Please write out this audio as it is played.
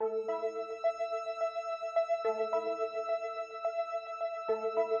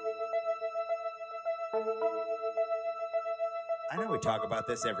I know we talk about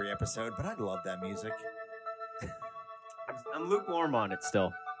this every episode, but I love that music. I'm lukewarm on it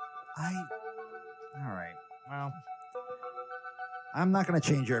still. All right. Well, I'm not going to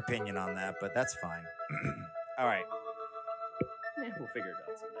change your opinion on that, but that's fine. All right. We'll figure it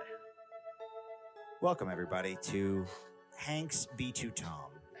out someday. Welcome, everybody, to Hank's B2 Tom.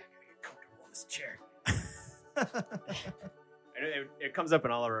 I gotta get comfortable in this chair. It comes up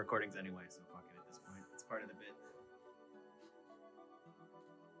in all our recordings anyway, so fuck it at this point. It's part of the bit.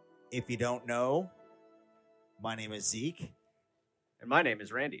 If you don't know, my name is Zeke. And my name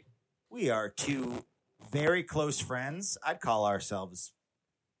is Randy. We are two very close friends. I'd call ourselves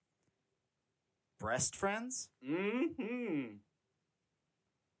breast friends. Mm-hmm.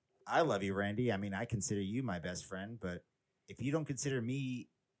 I love you, Randy. I mean, I consider you my best friend, but if you don't consider me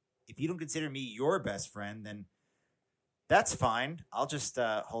your best friend, then that's fine. I'll just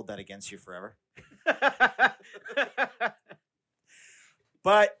hold that against you forever.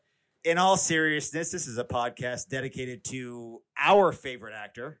 But in all seriousness, this is a podcast dedicated to our favorite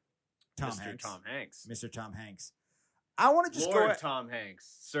actor, Mr. Tom Hanks. Mr. Tom Hanks. I want to just Lord Tom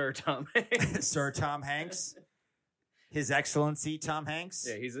Hanks. Sir Tom Hanks. Sir Tom Hanks. His Excellency Tom Hanks.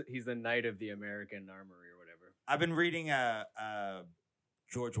 Yeah, he's the Knight of the American Armory or whatever. I've been reading a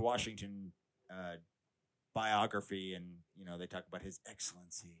George Washington biography, and they talk about His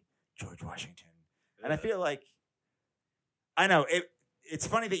Excellency George Washington, and I feel like I know it's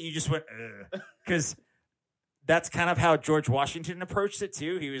funny that you just went because that's kind of how George Washington approached it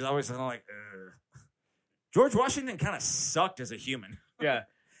too. He was always kind of like George Washington kind of sucked as a human. Yeah.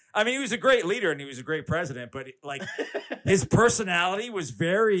 I mean, he was a great leader and he was a great president, but like his personality was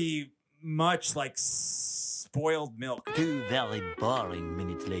very much like spoiled milk. 2 very boring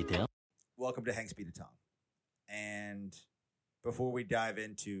minutes later. Welcome to Hank's B2 Tom. And before we dive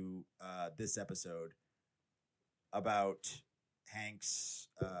into this episode about Hank's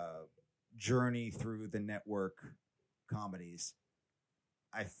journey through the network comedies,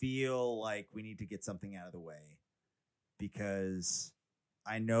 I feel like we need to get something out of the way because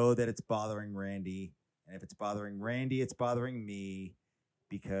I know that it's bothering Randy, and if it's bothering Randy, it's bothering me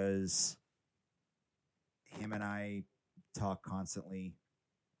because him and I talk constantly,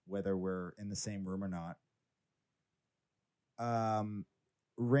 whether we're in the same room or not.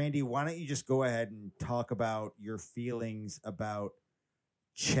 Randy, why don't you just go ahead and talk about your feelings about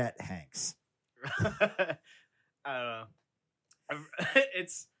Chet Hanks? I don't know.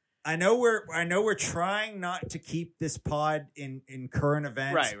 I know we're trying not to keep this pod in current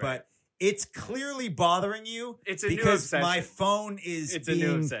events, right. But it's clearly bothering you. It's a because new obsession. My phone is a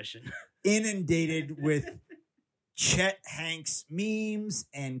new obsession. Inundated with Chet Hanks memes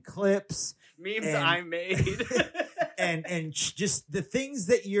and clips. I made. and just the things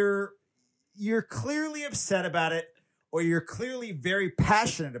that you're clearly upset about it, or you're clearly very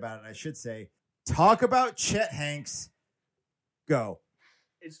passionate about it, I should say. Talk about Chet Hanks. Go.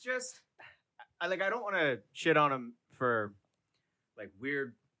 It's just, I don't want to shit on him for like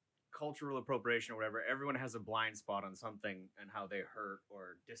weird cultural appropriation or whatever. Everyone has a blind spot on something and how they hurt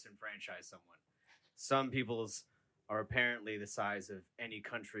or disenfranchise someone. Some people's are apparently the size of any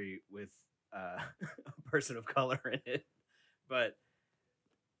country with a person of color in it. But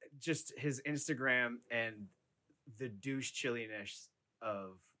just his Instagram and the douche chilliness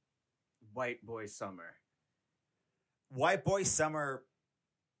of White Boy Summer. White Boy Summer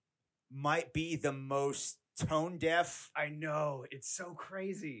might be the most tone deaf. I know, it's so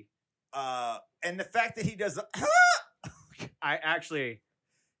crazy. And the fact that he does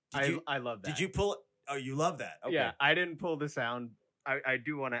I love that. Did you pull it? Oh, you love that. Okay. Yeah, I didn't pull the sound. I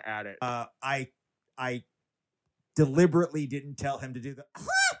do want to add it. I deliberately didn't tell him to do the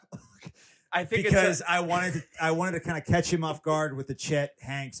I think because I wanted to kind of catch him off guard with the Chet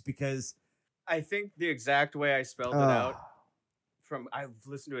Hanks because I think the exact way I spelled it out I've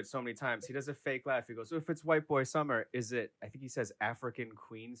listened to it so many times. He does a fake laugh. He goes, so if it's White Boy Summer, is it, I think he says African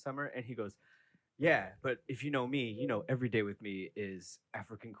Queen Summer. And he goes, yeah, but if you know me, every day with me is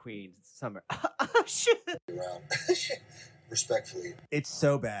African Queen Summer. Shit. Respectfully. It's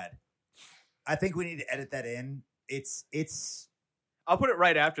so bad. I think we need to edit that in. It's I'll put it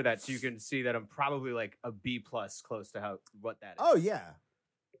right after that so you can see that I'm probably like a B plus close to what that is. Oh yeah.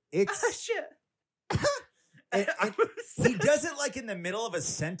 It's shit. and he does it like in the middle of a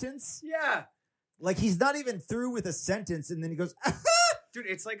sentence. Yeah. Like he's not even through with a sentence and then he goes, dude,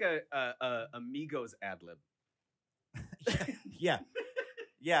 it's like a Migos ad lib. Yeah.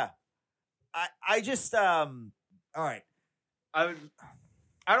 Yeah. I just all right. I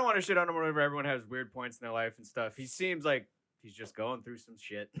don't want to shit on him whenever everyone has weird points in their life and stuff. He seems like he's just going through some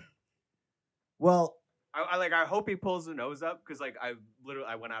shit. Well, I hope he pulls the nose up because like I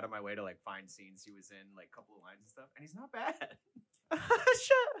went out of my way to like find scenes he was in, like a couple of lines and stuff, and he's not bad.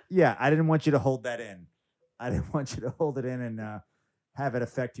 Shut. Yeah, I didn't want you to hold that in. I didn't want you to hold it in and have it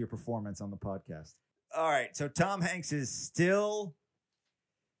affect your performance on the podcast. All right, so Tom Hanks is still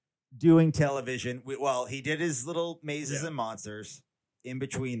doing television. Well, he did his little Mazes and Monsters in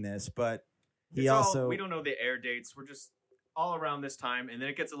between this, but we don't know the air dates. We're just all around this time, and then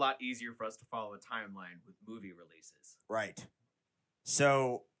it gets a lot easier for us to follow a timeline with movie releases. Right.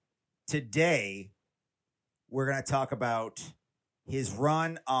 So today we're going to talk about his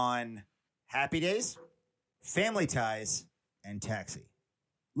run on Happy Days, Family Ties, and Taxi.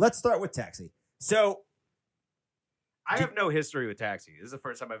 Let's start with Taxi. So I have no history with Taxi. This is the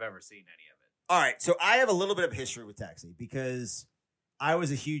first time I've ever seen any of it. All right. So I have a little bit of history with Taxi because I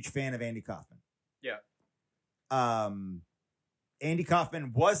was a huge fan of Andy Kaufman. Yeah. Andy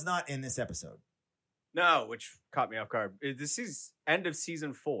Kaufman was not in this episode. No, which caught me off guard. This is end of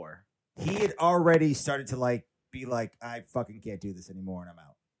season 4. He had already started to be like, I fucking can't do this anymore, and I'm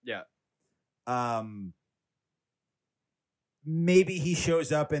out. Yeah. Maybe he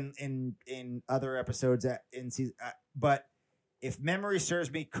shows up in other episodes in season, but if memory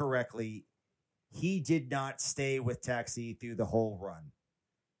serves me correctly, he did not stay with Taxi through the whole run.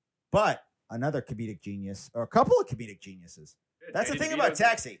 But another comedic genius, or a couple of comedic geniuses. That's the thing about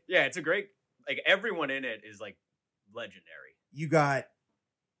Taxi. Yeah, it's a great, like everyone in it is like legendary. You got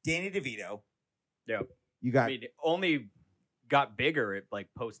Danny DeVito. Yeah. You got it only got bigger at like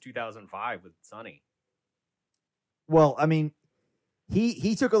post 2005 with Sonny. Well, I mean,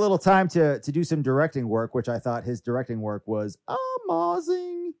 he took a little time to do some directing work, which I thought his directing work was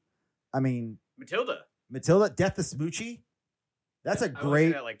amazing. I mean, Matilda, Death of Smoochie. That's a great. I've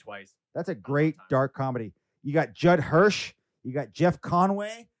seen that like twice. That's a great dark comedy. You got Judd Hirsch. You got Jeff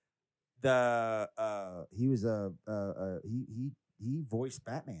Conway. He voiced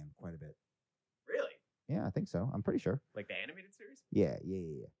Batman quite a bit. Really? Yeah, I think so. I'm pretty sure. Like the animated series? Yeah.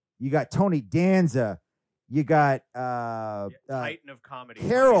 You got Tony Danza. You got Titan of comedy.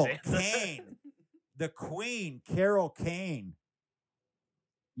 Carol Kane, the Queen, Carol Kane.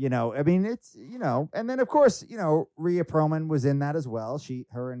 I mean, it's, and then of course, Rhea Perlman was in that as well.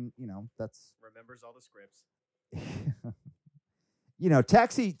 That's remembers all the scripts.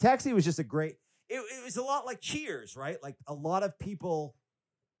 Taxi was just a great. It was a lot like Cheers, right? Like a lot of people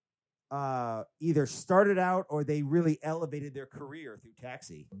either started out or they really elevated their career through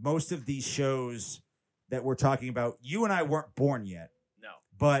Taxi. Most of these shows that we're talking about, you and I weren't born yet. No.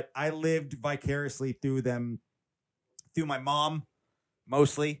 But I lived vicariously through them, through my mom,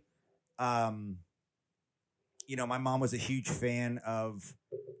 mostly. My mom was a huge fan of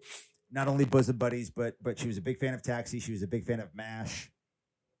not only Bosom Buddies, but she was a big fan of Taxi. She was a big fan of MASH.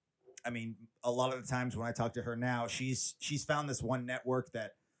 I mean, a lot of the times when I talk to her now, she's found this one network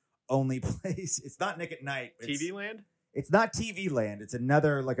that only plays. It's not Nick at Night. TV Land? It's not TV Land. It's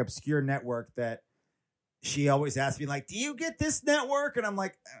another like obscure network that she always asks me, like, do you get this network? And I'm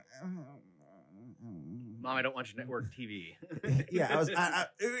like, Mom, I don't watch network TV. Yeah,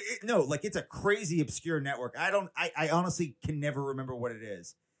 no, like it's a crazy obscure network. I honestly can never remember what it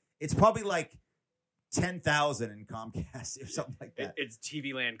is. It's probably like 10,000 in Comcast or something like that. It's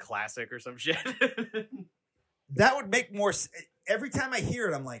TV Land Classic or some shit. That would make more. Every time I hear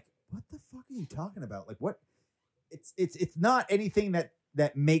it, I'm like, what the fuck are you talking about? Like what? It's not anything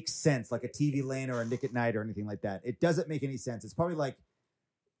that makes sense, like a TV Land or a Nick at Night or anything like that. It doesn't make any sense. It's probably like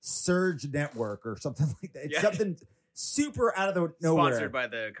Surge Network or something like that. It's something super out of the nowhere. Sponsored by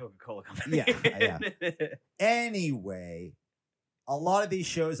the Coca-Cola company. Yeah. Anyway, a lot of these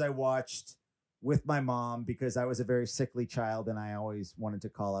shows I watched with my mom because I was a very sickly child and I always wanted to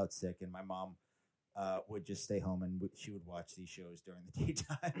call out sick, and my mom would just stay home and she would watch these shows during the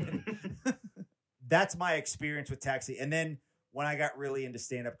daytime. That's my experience with Taxi. And then when I got really into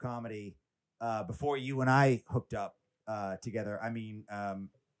stand-up comedy, before you and I hooked up together, I mean,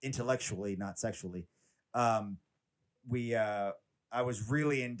 intellectually, not sexually, I was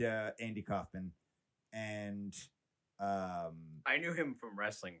really into Andy Kaufman, and I knew him from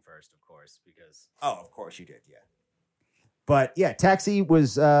wrestling first, of course, because of course you did, yeah. But yeah, Taxi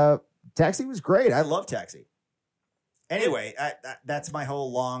was great. I love Taxi. Anyway, that's my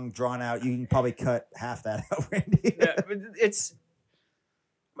whole long drawn out. You can probably cut half that out, Randy. Yeah, but it's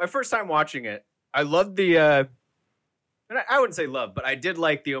my first time watching it. I loved the, and I wouldn't say love, but I did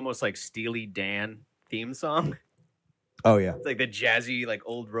like the almost like Steely Dan theme song. Oh yeah, it's like the jazzy, like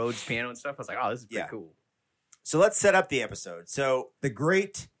old Rhodes piano and stuff. I was like, oh, this is pretty cool. So let's set up the episode. So the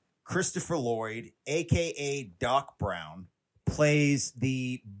great Christopher Lloyd, a.k.a. Doc Brown, plays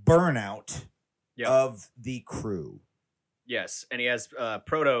the burnout Yep. of the crew. Yes, and he has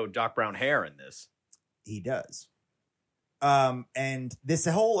proto Doc Brown hair in this. He does. And this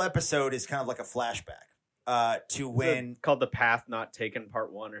whole episode is kind of like a flashback to when called The Path Not Taken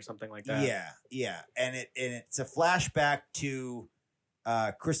Part 1 or something like that. Yeah. And it's a flashback to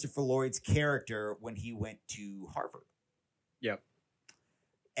Christopher Lloyd's character when he went to Harvard. Yep.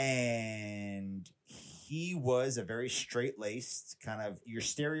 And he was a very straight-laced kind of your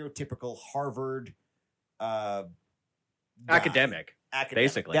stereotypical Harvard academic.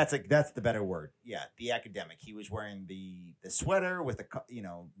 Basically, that's the better word. Yeah, the academic. He was wearing the sweater with the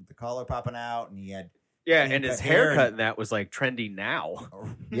collar popping out, and he had and his haircut in that was like trendy now.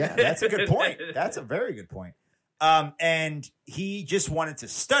 Yeah, that's a good point. That's a very good point. And he just wanted to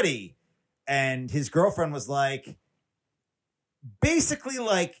study, and his girlfriend was like, basically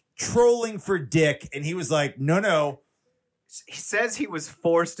like trolling for dick, and he was like, no. He says he was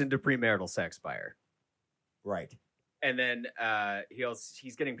forced into premarital sex by her. Right. And then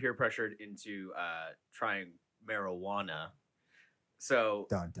he's getting peer pressured into trying marijuana. So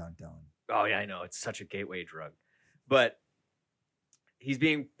dun. Oh yeah, I know, it's such a gateway drug, but he's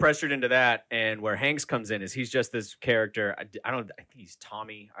being pressured into that. And where Hanks comes in is he's just this character. I think he's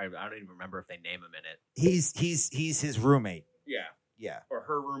Tommy. I don't even remember if they name him in it. He's his roommate. Yeah, or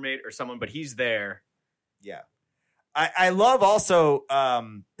her roommate or someone, but he's there. Yeah, I love also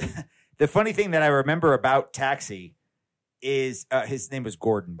the funny thing that I remember about Taxi. Is his name was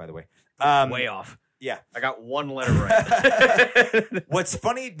Gordon, by the way. Way off. Yeah. I got one letter right. What's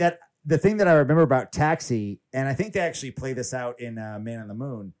funny that the thing that I remember about Taxi, and I think they actually play this out in Man on the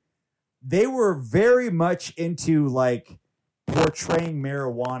Moon, they were very much into like portraying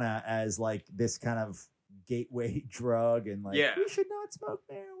marijuana as like this kind of gateway drug and like, you should not smoke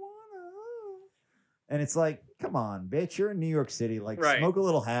marijuana. And it's like, come on, bitch, you're in New York City. Like, smoke a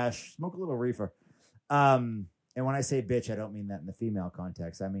little hash, smoke a little reefer. And when I say bitch, I don't mean that in the female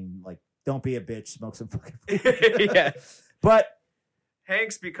context. I mean, like, don't be a bitch, smoke some fucking weed. Yeah. But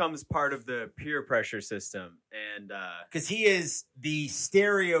Hanks becomes part of the peer pressure system. And because he is the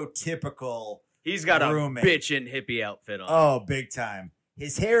stereotypical he's got roommate. A bitchin' hippie outfit on. Oh, big time.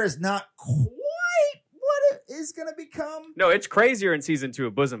 His hair is not quite what it is going to become. No, it's crazier in season 2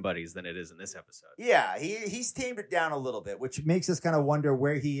 of Bosom Buddies than it is in this episode. Yeah, he's tamed it down a little bit, which makes us kind of wonder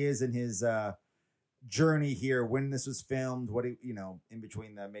where he is in his journey here, when this was filmed, what in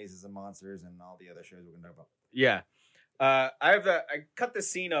between the Mazes and Monsters and all the other shows we're going to talk about. Yeah. I cut the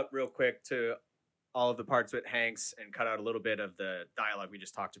scene up real quick to all of the parts with Hanks and cut out a little bit of the dialogue we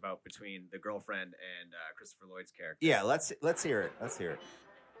just talked about between the girlfriend and Christopher Lloyd's character. Yeah, let's hear it. Let's hear it.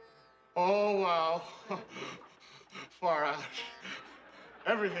 Oh, wow. Far out.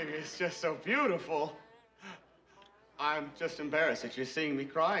 Everything is just so beautiful. I'm just embarrassed that you're seeing me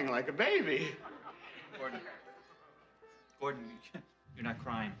crying like a baby. Gordon, you're not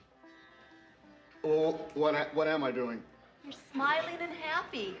crying. Oh, what am I doing? You're smiling and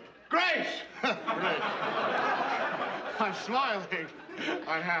happy. Great! Great. I'm smiling.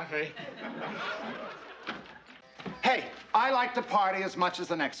 I'm happy. Hey, I like to party as much as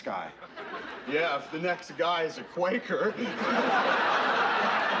the next guy. Yeah, if the next guy is a Quaker.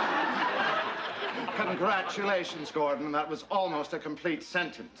 Congratulations, Gordon. That was almost a complete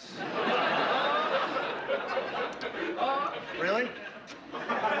sentence. Really?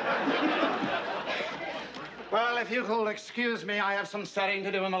 Well, if you will excuse me, I have some studying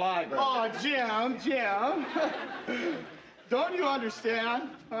to do in the library. Oh, Jim. Don't you understand,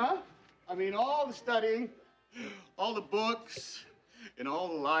 huh? I mean, all the studying, all the books, in all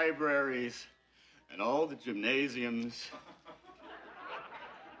the libraries, and all the gymnasiums.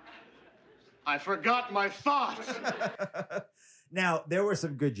 I forgot my thoughts. Now, there were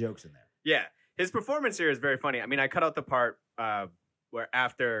some good jokes in there. Yeah. His performance here is very funny. I mean, I cut out the part where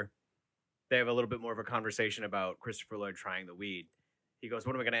after they have a little bit more of a conversation about Christopher Lloyd trying the weed, he goes,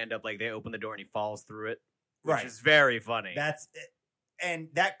 what am I going to end up like? They open the door and he falls through it, which is very funny. That's it. And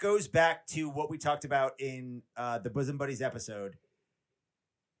that goes back to what we talked about in the Bosom Buddies episode.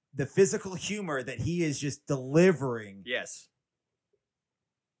 The physical humor that he is just delivering. Yes.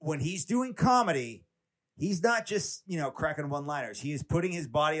 When he's doing comedy, he's not just, cracking one-liners. He is putting his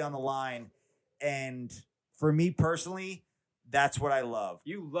body on the line. And for me personally, that's what I love.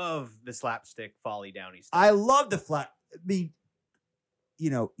 You love the slapstick Folly Downey stuff. I love the flat. I mean,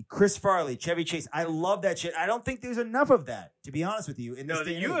 Chris Farley, Chevy Chase. I love that shit. I don't think there's enough of that, to be honest with you.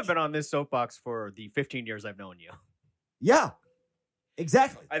 You have been on this soapbox for the 15 years I've known you. Yeah,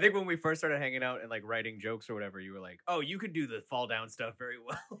 exactly. I think when we first started hanging out and like writing jokes or whatever, you were like, oh, you could do the fall down stuff very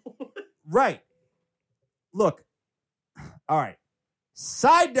well. Right. Look. All right.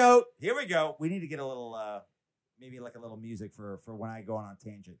 Side note, here we go. We need to get a little, maybe like a little music for when I go on a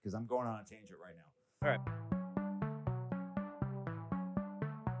tangent, because I'm going on a tangent right now. All right.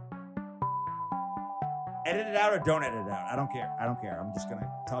 Edit it out or don't edit it out. I don't care. I'm just going to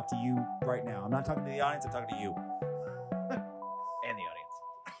talk to you right now. I'm not talking to the audience. I'm talking to you. And the audience.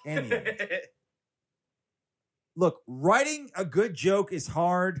 And the audience. Look, writing a good joke is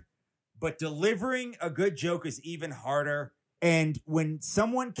hard, but delivering a good joke is even harder. And when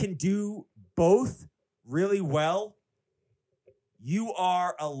someone can do both really well, you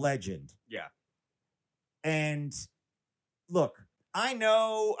are a legend. Yeah. And look, I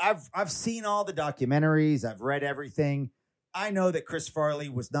know I've seen all the documentaries. I've read everything. I know that Chris Farley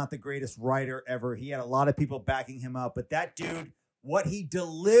was not the greatest writer ever. He had a lot of people backing him up, but that dude, what he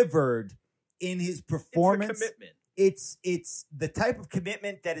delivered in his performance, it's the commitment. It's the type of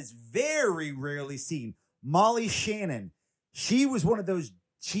commitment that is very rarely seen. Molly Shannon, she is one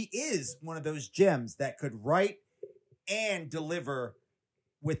of those gems that could write and deliver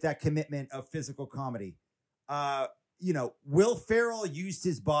with that commitment of physical comedy. Will Ferrell used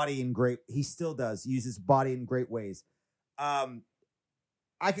his body he still does use his body in great ways. I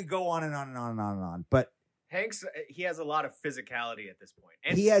could go on and on and on and on and on, but Hanks, he has a lot of physicality at this point.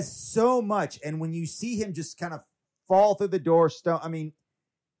 And he has so much. And when you see him just kind of fall through the door,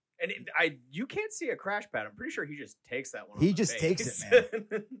 you can't see a crash pad. I'm pretty sure he just takes that one. He just takes it,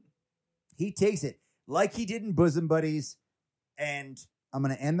 man. He takes it like he did in Bosom Buddies. And I'm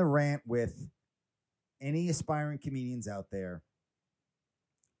going to end the rant with any aspiring comedians out there.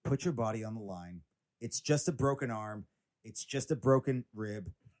 Put your body on the line. It's just a broken arm. It's just a broken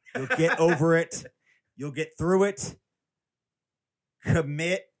rib. You'll get over it. You'll get through it.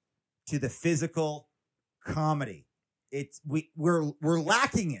 Commit to the physical comedy. We're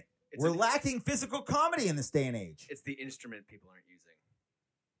lacking it. We're lacking physical comedy in this day and age. It's the instrument people aren't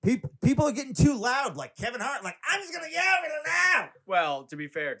using. People are getting too loud, like Kevin Hart. Like, I'm just gonna yell really loud. Well, to be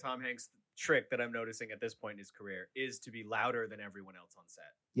fair, Tom Hanks' trick that I'm noticing at this point in his career is to be louder than everyone else on set.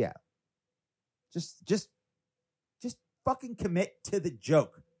 Yeah. Just fucking commit to the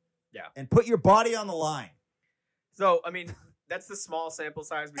joke. Yeah. And put your body on the line. So, I mean, that's the small sample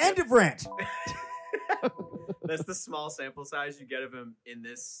size. End of rant. That's the small sample size you get of him in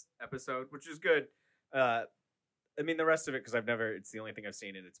this episode, which is good. I mean, the rest of it, because it's the only thing I've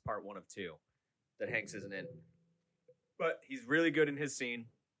seen, and it's part 1 of 2 that Hanks isn't in. But he's really good in his scene,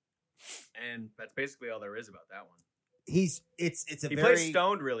 and that's basically all there is about that one. He plays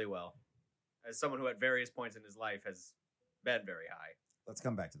stoned really well, as someone who at various points in his life has been very high. Let's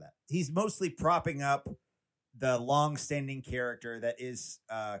come back to that. He's mostly propping up the long-standing character that is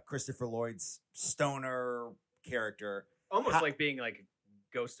Christopher Lloyd's stoner character. Almost like being like a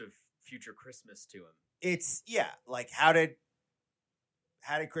ghost of future Christmas to him. It's, like how did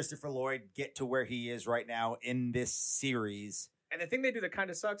Christopher Lloyd get to where he is right now in this series? And the thing they do that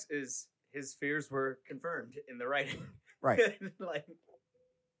kind of sucks is his fears were confirmed in the writing. Right.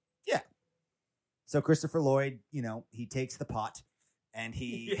 Yeah. So Christopher Lloyd, he takes the pot and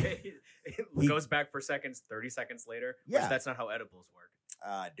he goes back for seconds, 30 seconds later. Yeah. Which that's not how edibles work.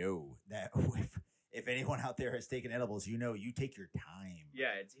 No. That if anyone out there has taken edibles, you take your time. Yeah,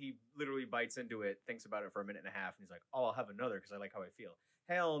 he literally bites into it, thinks about it for a minute and a half, and he's like, "Oh, I'll have another because I like how I feel."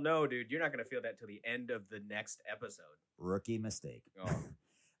 Hell no, dude. You're not going to feel that till the end of the next episode. Rookie mistake. Oh.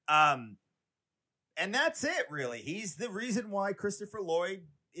 And that's it, really. He's the reason why Christopher Lloyd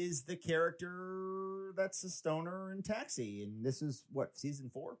is the character that's a stoner in Taxi. And this is, season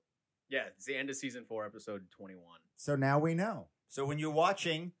 4? Yeah, it's the end of season 4, episode 21. So now we know. So when you're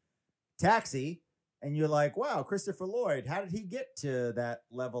watching Taxi and you're like, wow, Christopher Lloyd, how did he get to that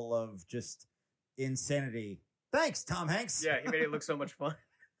level of just insanity? Thanks, Tom Hanks. Yeah, he made it look so much fun.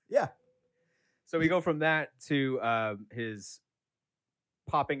 Yeah. So we go from that to his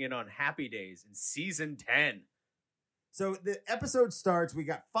popping in on Happy Days in season 10. So the episode starts, we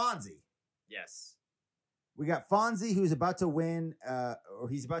got Fonzie. Yes. We got Fonzie, who's about to win, or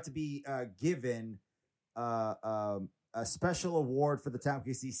he's about to be given a special award for the town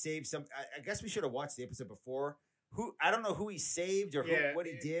because he saved some. I guess we should have watched the episode before. I don't know who he saved or what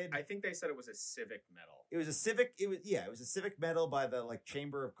he did. I think they said it was a civic medal. It was a civic. It was a civic medal by the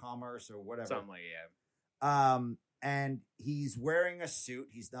Chamber of Commerce or whatever. Something like yeah. And he's wearing a suit.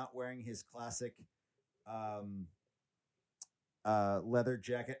 He's not wearing his classic leather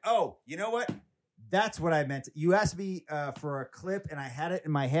jacket. Oh, you know what? That's what I meant. You asked me for a clip, and I had it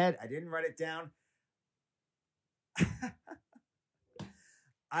in my head. I didn't write it down.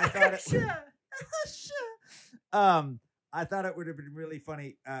 I thought it. I thought it would have been really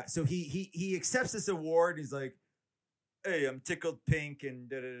funny. So he accepts this award. He's like, hey, I'm tickled pink and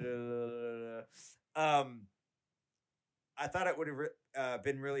da da da da. I thought it would have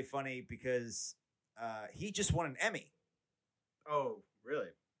been really funny because he just won an Emmy. Oh, really?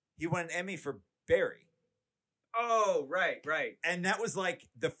 He won an Emmy for Barry. Oh, right. And that was like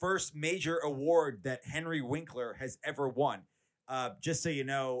the first major award that Henry Winkler has ever won. Just so you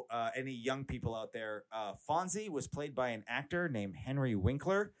know, any young people out there, Fonzie was played by an actor named Henry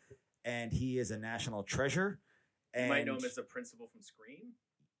Winkler, and he is a national treasure. You And might know him as the principal from Scream.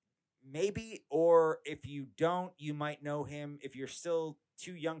 maybe, or if you don't, you might know him. If you're still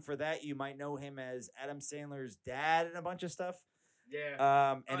too young for that, you might know him as Adam Sandler's dad and a bunch of stuff.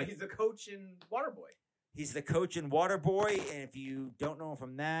 Yeah. And He's the coach in Waterboy. he's the coach in Waterboy, and if you don't know him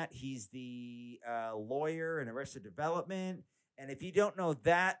from that, he's the lawyer in Arrested Development. And if you don't know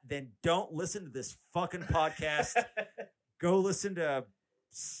that, then don't listen to this fucking podcast. Go listen to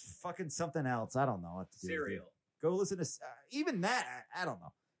fucking something else. I don't know what to do. Serial. Go listen to even that. I don't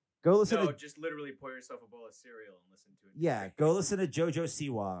know. Go listen to just literally pour yourself a bowl of cereal and listen to it. yeah. Go listen to JoJo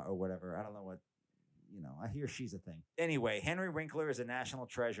Siwa or whatever. I don't know what I hear she's a thing. Anyway, Henry Winkler is a national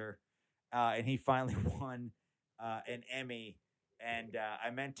treasure, and he finally won an Emmy. And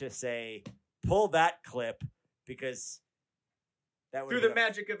I meant to say, pull that clip because that would Through the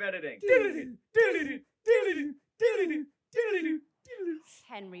magic of editing.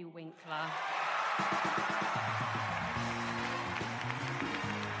 Henry Winkler.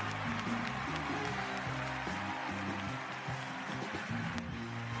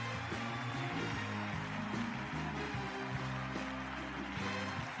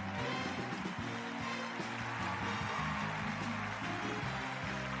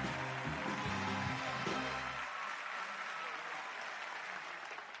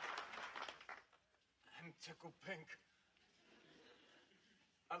 I'm tickled pink.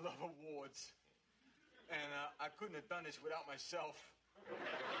 I love awards. And I couldn't have done this without myself.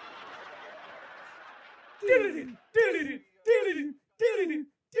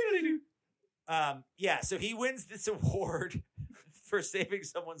 Yeah, so he wins this award for saving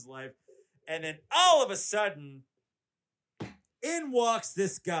someone's life. And then all of a sudden, in walks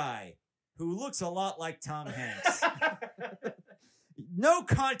this guy who looks a lot like Tom Hanks. No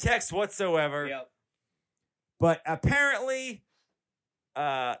context whatsoever. Yep. But apparently,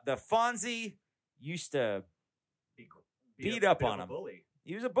 the Fonzie used to beat up on him. Bully.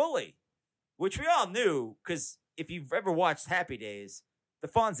 He was a bully, which we all knew because if you've ever watched Happy Days, the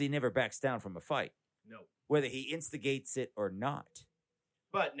Fonzie never backs down from a fight, No. whether he instigates it or not.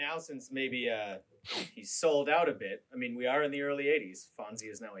 But now, since maybe he's sold out a bit, I mean, we are in the early 80s.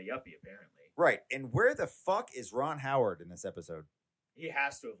 Fonzie is now a yuppie, apparently. Right. And where the fuck is Ron Howard in this episode? He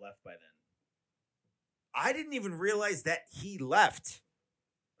has to have left by then. I didn't even realize that he left.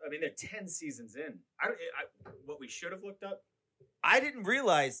 I mean, they're 10 seasons in. What we should have looked up, I didn't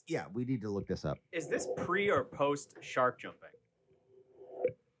realize. Yeah, we need to look this up. is this pre or post shark jumping?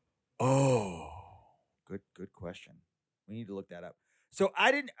 Oh, good question. We need to look that up. So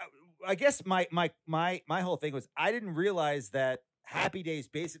I didn't. I guess my whole thing was I didn't realize that Happy Days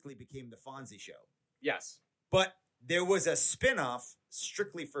basically became the Fonzie show. Yes. But there was a spinoff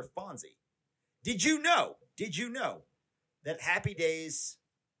strictly for Fonzie. Did you know that Happy Days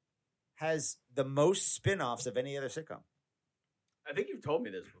has the most spinoffs of any other sitcom? I think you've told me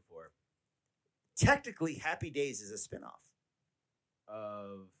this before. Technically, Happy Days is a spinoff.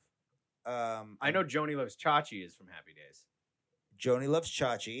 Of I know Joni Loves Chachi is from Happy Days. Joni Loves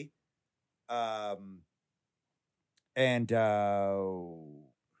Chachi. And That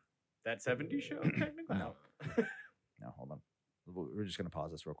 70s show, technically? No. No, hold on. We're just gonna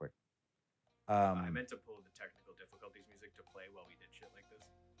pause this real quick. I meant to pull the technical difficulties music to play while we did shit like this.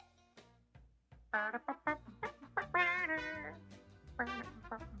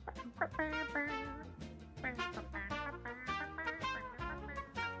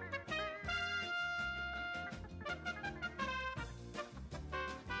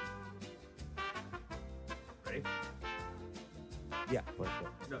 Ready? Yeah, play.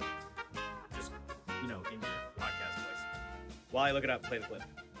 No. Just, in your podcast voice. While I look it up, play the clip.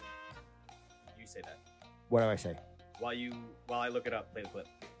 You say that. What do I say? While I look it up, play the clip.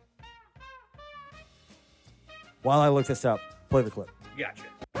 While I look this up, play the clip. Gotcha.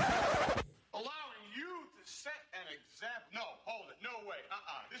 Allowing you to set an example. No, hold it. No way.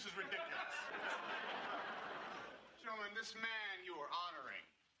 This is ridiculous. Gentlemen, this man you are honoring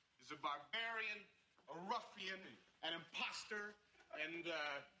is a barbarian, a ruffian, an imposter, and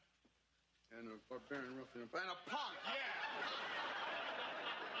a barbarian, ruffian, and a punk.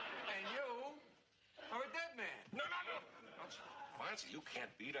 Yeah. And you are a dead man. No. My Fonzie, you can't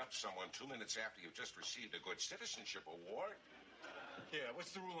beat up someone 2 minutes after you've just received a good citizenship award. Yeah,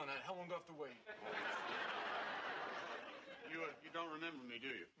 what's the rule on that? How long do I have to wait? You don't remember me, do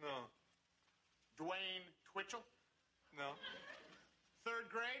you? No. Dwayne Twitchell? No.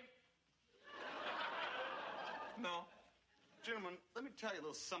 3rd grade? No. Gentlemen, let me tell you a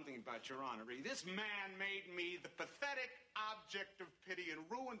little something about your honoree. This man made me the pathetic object of pity and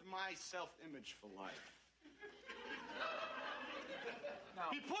ruined my self-image for life. No.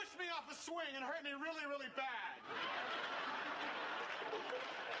 He pushed me off a swing and hurt me really, really bad.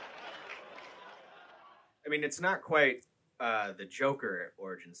 I mean, it's not quite the Joker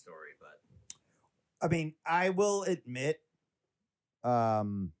origin story, but I mean, I will admit,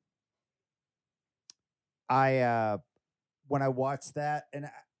 when I watched that, and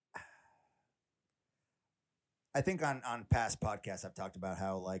I think on past podcasts I've talked about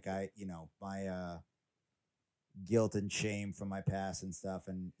how like my guilt and shame from my past and stuff,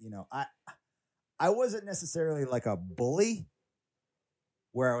 and I wasn't necessarily like a bully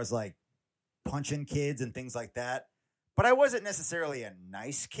where I was like punching kids and things like that, but I wasn't necessarily a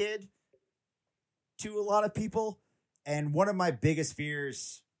nice kid to a lot of people. And one of my biggest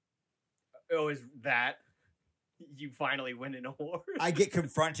fears is that you finally win an award. I get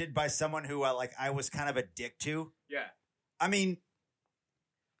confronted by someone who I was kind of a dick to. Yeah. I mean,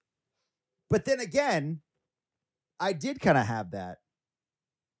 but then again, I did kind of have that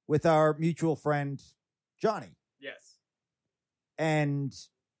with our mutual friend, Johnny. Yes. And,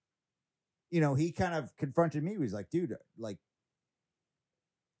 he kind of confronted me. He was like, dude, like,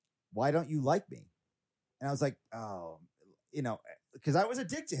 why don't you like me? And I was like, oh, because I was a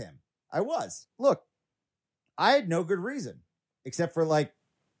dick to him. I was. Look, I had no good reason except for like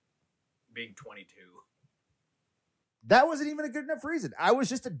being 22. That wasn't even a good enough reason. I was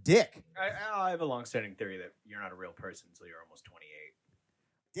just a dick. I have a long-standing theory that you're not a real person until you're almost 28.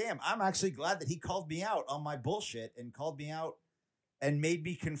 Damn, I'm actually glad that he called me out on my bullshit and called me out and made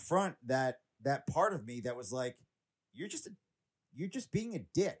me confront that part of me that was like, you're just being a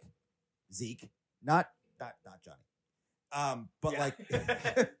dick, Zeke, not Johnny. But like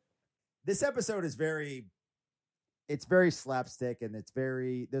this episode is very slapstick and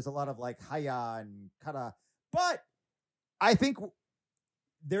there's a lot of like hiya and kata, but I think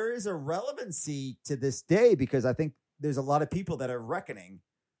there is a relevancy to this day because I think there's a lot of people that are reckoning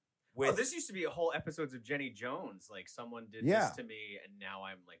with. Oh, this used to be a whole episodes of Jenny Jones. Like someone did this to me, and now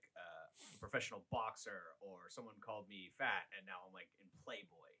I'm like a professional boxer, or someone called me fat, and now I'm like in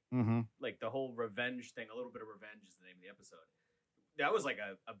Playboy. Mm-hmm. Like the whole revenge thing. A little bit of revenge is the name of the episode. That was like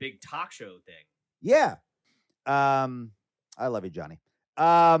a big talk show thing. Yeah. I love you, Johnny.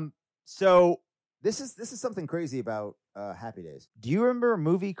 So this is something crazy about Happy Days. Do you remember a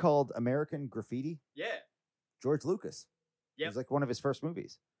movie called American Graffiti? Yeah. George Lucas. Yeah. It was like one of his first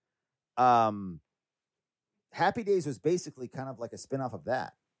movies. Happy Days was basically kind of like a spinoff of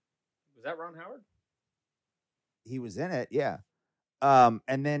that. Was that Ron Howard? He was in it, yeah.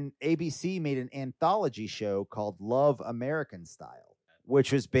 And then ABC made an anthology show called Love American Style,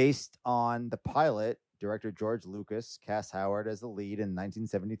 which was based on the pilot. Director George Lucas cast Howard as the lead in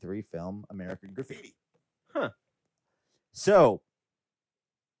 1973 film American Graffiti. Huh. So,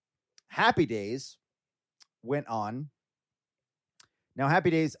 Happy Days went on. Now, Happy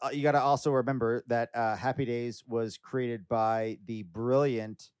Days, you got to also remember that Happy Days was created by the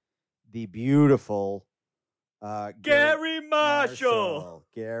brilliant, the beautiful Gary Marshall.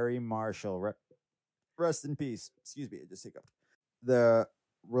 Gary Marshall. Rest in peace. Excuse me, I just hiccuped. The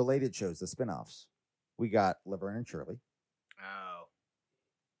related shows, the spinoffs. We got Laverne and Shirley. Oh.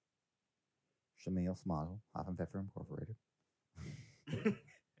 Shamil Smoggle, Hoff and Pfeffer Incorporated.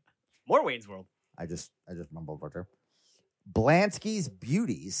 More Wayne's World. I just mumbled right there. Blansky's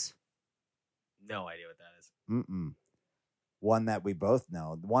Beauties. No idea what that is. Mm-mm. One that we both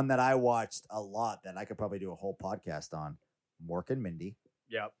know. One that I watched a lot that I could probably do a whole podcast on. Mork and Mindy.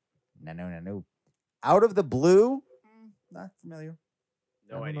 Yep. No. Out of the Blue. Not familiar.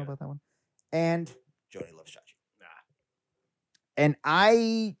 No I don't idea know about that one. And Joni Loves Chachi. Nah. And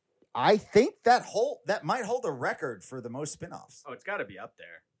I think that might hold a record for the most spinoffs. Oh, it's got to be up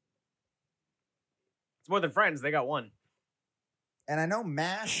there. It's more than Friends. They got one. And I know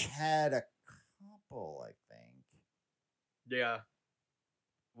MASH had a couple, I think. Yeah.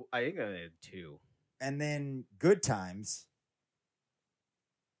 I think they had two. And then Good Times.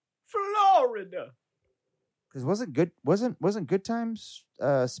 Florida. Because wasn't Good Times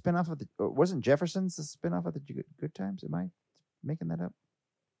spinoff of the? Wasn't Jefferson's the spinoff of the Good Times? Am I making that up?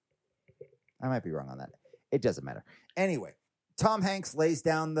 I might be wrong on that. It doesn't matter. Anyway, Tom Hanks lays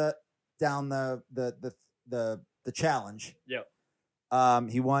down the challenge. Yep.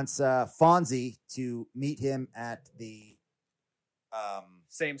 He wants Fonzie to meet him at the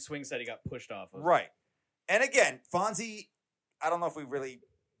Same swing set he got pushed off of. right. And again, Fonzie, I don't know if we really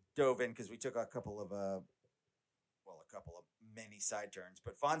dove in because we took a couple of mini side turns,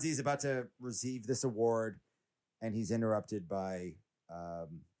 but Fonzie's about to receive this award, and he's interrupted by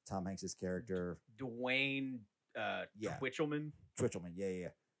Tom Hanks's character Dwayne Twitchelman. Twitchelman, yeah.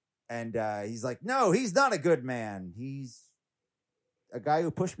 And he's like, no, he's not a good man. He's a guy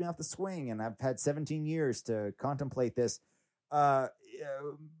who pushed me off the swing, and I've had 17 years to contemplate this.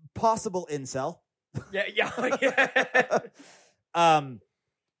 Possible incel. Yeah.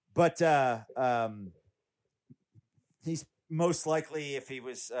 But he's most likely, if he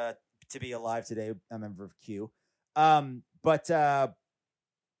was to be alive today, a member of Q. But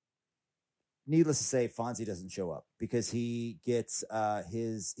needless to say, Fonzie doesn't show up because he gets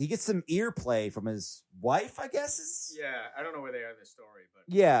some ear play from his wife, I guess. Yeah, I don't know where they are in the story, but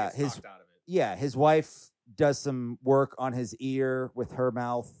Yeah, he's talked out of it. Yeah, his wife does some work on his ear with her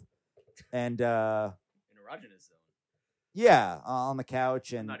mouth, and An erogenous zone. yeah, on the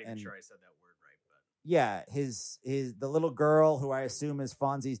couch, and I'm not even and sure I said that word right, but yeah, the little girl who I assume is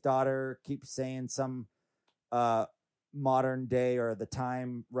Fonzie's daughter keeps saying some modern day or the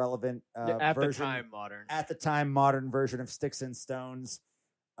time relevant at version, the time modern version of Sticks and Stones,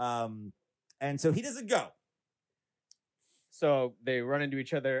 and so he doesn't go. So they run into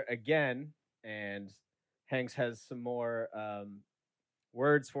each other again, and Hanks has some more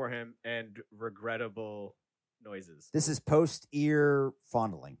words for him and regrettable noises. This is post ear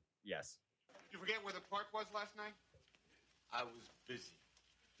fondling. Yes. You forget where the park was last night? I was busy.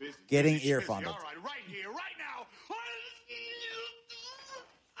 Busy. Getting Busy, ear busy. fondled. All right, right here, right now.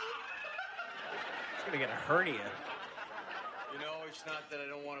 It's gonna get a hernia. You know, it's not that I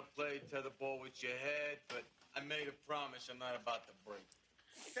don't want to play tetherball with your head, but I made a promise I'm not about to break.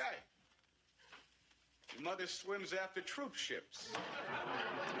 Okay. Your mother swims after troop ships.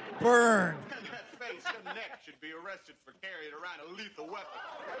 Burn. And that face and neck should be arrested for carrying around a lethal weapon.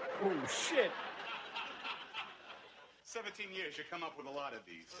 Oh shit. 17 years, you come up with a lot of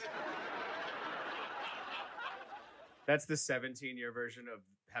these. That's the 17-year version of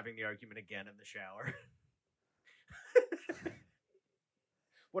having the argument again in the shower.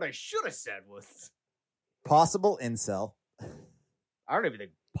 What I should have said was Possible incel. I don't even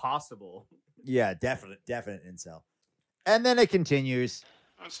think possible. Yeah, definite incel. And then it continues.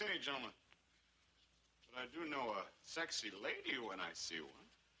 I don't see any gentlemen, but I do know a sexy lady when I see one.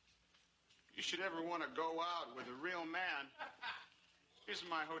 You should ever want to go out with a real man. Here's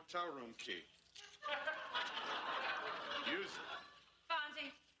my hotel room key. Use it.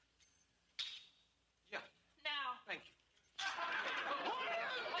 Fonzie, Yeah, now. thank you.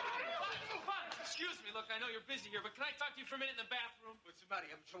 Excuse me, look, I know you're busy here, but can I talk to you for a minute in the bathroom? What's the matter?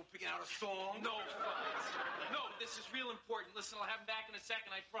 You having trouble picking out a song? No, Fonz. No, this is real important. Listen, I'll have him back in a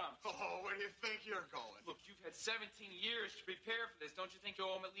second, I promise. Oh, where do you think you're going? Look, you've had 17 years to prepare for this. Don't you think you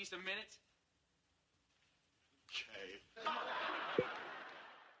owe him at least a minute? Okay.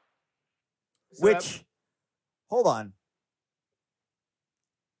 Which, hold on.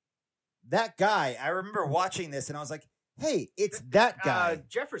 That guy, I remember watching this and I was like, hey, it's that guy.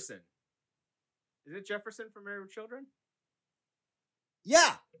 Jefferson. Is it Jefferson from Married with Children?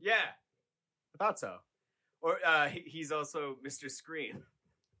 Yeah. Yeah. I thought so. Or he's also Mr. Scream.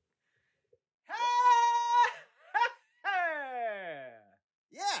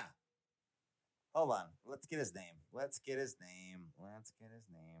 Yeah. Hold on. Let's get his name.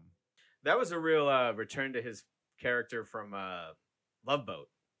 That was a real return to his character from Love Boat.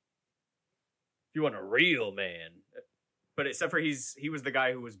 If you want a real man. But except for he was the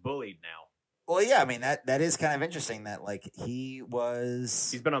guy who was bullied now. Well, yeah, I mean, that is kind of interesting that, like, he's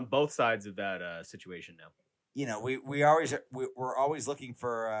been on both sides of that situation now. You know, we're always looking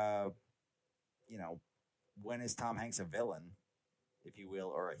for, you know, when is Tom Hanks a villain, if you will,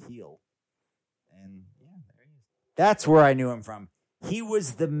 or a heel? And yeah, there he is. That's where I knew him from. He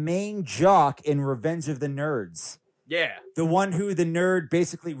was the main jock in Revenge of the Nerds. Yeah. The one who the nerd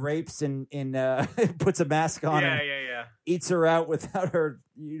basically rapes and puts a mask on Yeah. eats her out without her,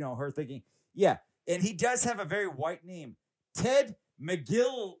 her thinking. Yeah. And he does have a very white name. Ted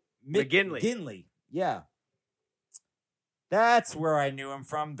McGinley. Yeah. That's where I knew him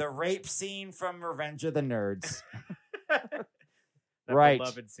from. The rape scene from Revenge of the Nerds. That right.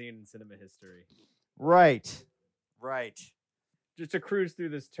 beloved scene in cinema history. Right. Just to cruise through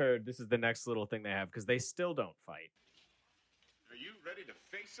this turd, this is the next little thing they have because they still don't fight. Are you ready to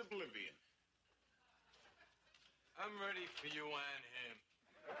face oblivion? I'm ready for you and him.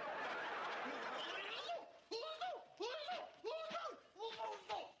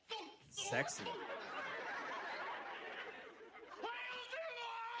 sexy.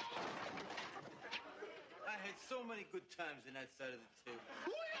 I had so many good times in that side of the table.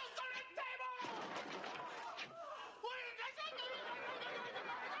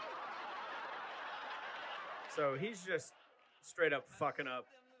 So he's just straight up fucking up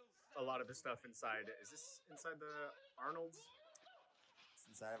a lot of the stuff inside. Is this inside the Arnold's? It's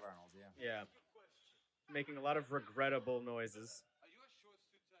inside of Arnold's, yeah. Yeah. Making a lot of regrettable noises.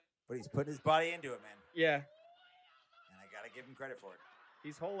 But he's putting his body into it, man. Yeah. And I gotta give him credit for it.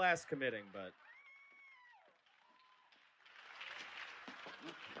 He's whole ass committing, but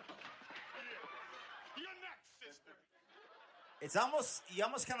It's almost, you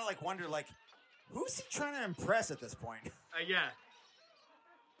almost kind of like wonder, like, who's he trying to impress at this point? yeah.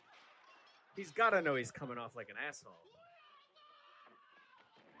 He's got to know he's coming off like an asshole.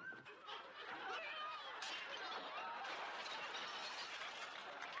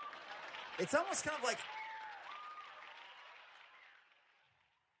 It's almost kind of like,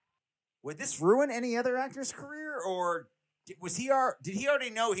 would this ruin any other actor's career, or did he already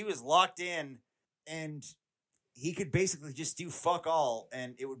know he was locked in and he could basically just do fuck all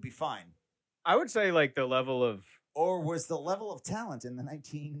and it would be fine? I would say like the level of, or was the level of talent in the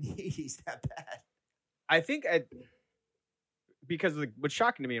 1980s that bad? I think because what's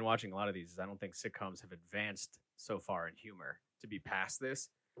shocking to me in watching a lot of these is I don't think sitcoms have advanced so far in humor to be past this,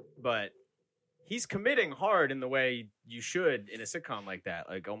 but he's committing hard in the way you should in a sitcom like that.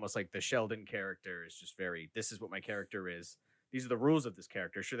 Like almost like the Sheldon character is just very, this is what my character is. These are the rules of this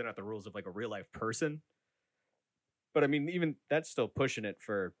character. Sure, they're not the rules of like a real life person. But I mean, even that's still pushing it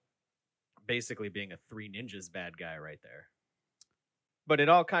for basically being a Three Ninjas bad guy right there. But it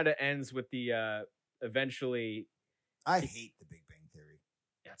all kind of ends with the eventually. I hate The Big Bang Theory.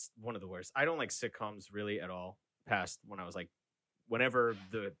 That's one of the worst. I don't like sitcoms really at all past when I was like, whenever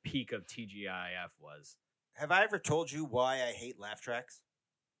the peak of TGIF was. Have I ever told you why I hate laugh tracks?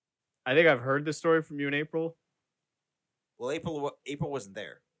 I think I've heard this story from you and April. Well, April wasn't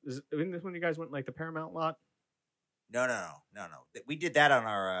there. Isn't this when you guys went like the Paramount lot? No. We did that on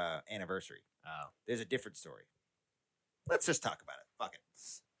our anniversary. Oh. There's a different story. Let's just talk about it. Fuck it.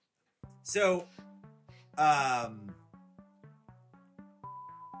 So, I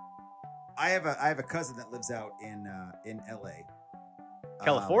have a cousin that lives out in LA.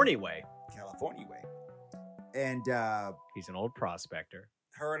 California way. California way. And he's an old prospector.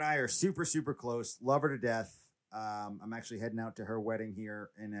 Her and I are super, super close. Love her to death. I'm actually heading out to her wedding here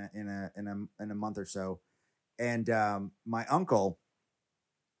in a month or so. And my uncle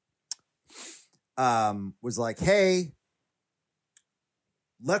was like, "Hey,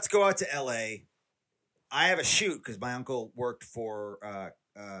 let's go out to LA. I have a shoot," because my uncle worked for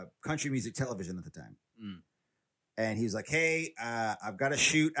country music television at the time. And he was like, "Hey, I've got a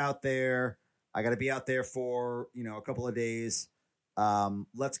shoot out there. I got to be out there for, a couple of days.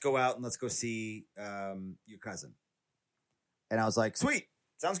 Let's go out and let's go see your cousin." And I was like, "Sweet.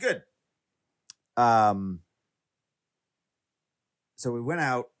 Sounds good." So we went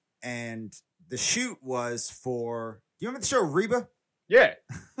out and the shoot was for, do you remember the show Reba? Yeah.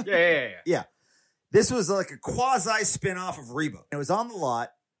 Yeah. This was like a quasi spin-off of Reba. It was on the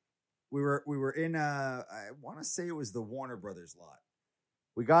lot. We were in I want to say it was the Warner Brothers lot.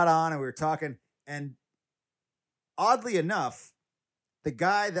 We got on and we were talking, and oddly enough, the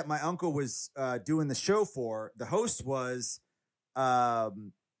guy that my uncle was doing the show for, the host was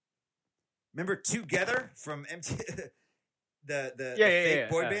remember Together from MTV, the fake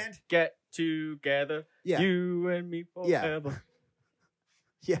boy band? Get together. Yeah. You and me forever.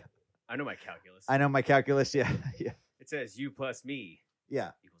 Yeah. I know my calculus. I know my calculus, yeah. It says you plus me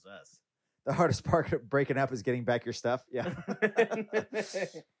equals us. The hardest part of breaking up is getting back your stuff. Yeah.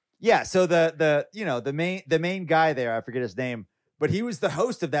 Yeah, so the main guy there, I forget his name, but he was the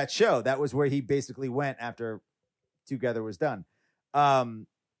host of that show. That was where he basically went after Together was done.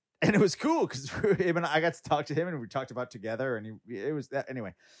 And it was cool because I got to talk to him and we talked about Together, and it was that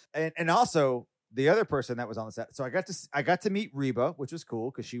anyway. And also the other person that was on the set. So I got to meet Reba, which was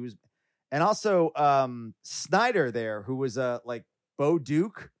cool because she was, and also Snyder there, who was like Bo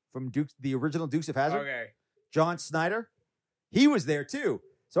Duke from the original Dukes of Hazzard. Okay. John Snyder, he was there too.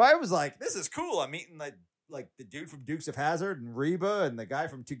 So I was like, this is cool. I'm meeting like the dude from Dukes of Hazzard and Reba and the guy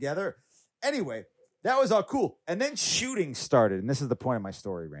from Together. Anyway, that was all cool. And then shooting started. And this is the point of my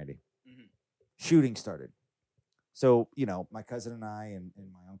story, Randy. Mm-hmm. Shooting started. So, my cousin and I and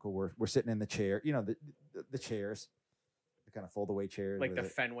my uncle were sitting in the chair, the chairs, the kind of fold away chairs. Like the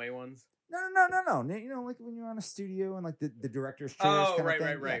Fenway ones? No. Like when you're on a studio and like the director's chairs. Oh,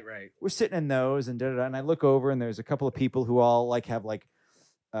 kind right. We're sitting in those and da-da-da. And I look over and there's a couple of people who all like have like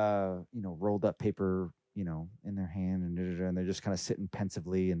rolled up paper, in their hand, and they're just kind of sitting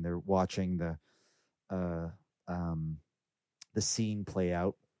pensively, and they're watching the scene play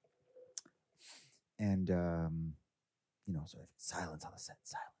out. And sort of silence on the set,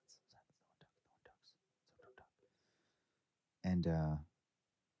 silence. No one talks. And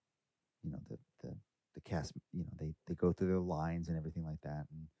the cast, they go through their lines and everything like that,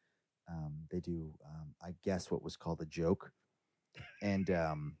 and they do, I guess, what was called a joke, and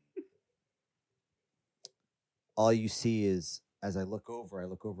all you see is, as I look over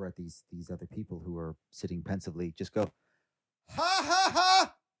at these other people who are sitting pensively, just go, ha ha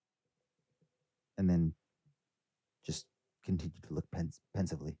ha, and then just continue to look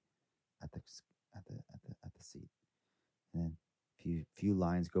pensively at the seat, and then few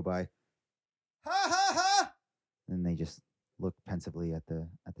lines go by, ha ha ha, and they just look pensively at the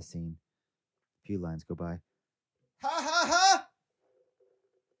scene. A few lines go by, ha ha ha,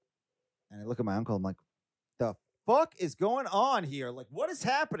 and I look at my uncle. I'm like, the fuck is going on here? Like, what is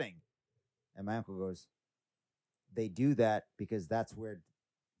happening? And my uncle goes, they do that because that's where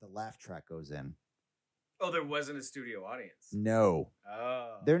the laugh track goes in. Oh, there wasn't a studio audience. No.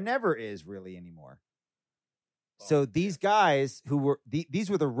 Oh. There never is really anymore. So these guys who were these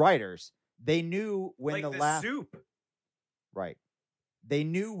were the writers. They knew when like the laugh soup. Right. They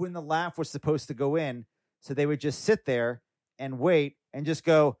knew when the laugh was supposed to go in, so they would just sit there and wait and just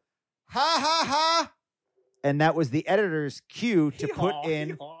go, ha ha ha. And that was the editor's cue to put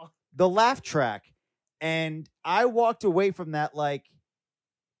in the laugh track. And I walked away from that like,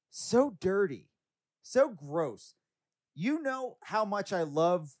 so dirty, so gross. You know how much I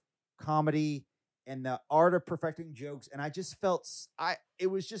love comedy and the art of perfecting jokes, and I just felt it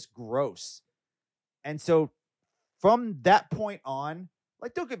was just gross. And so from that point on,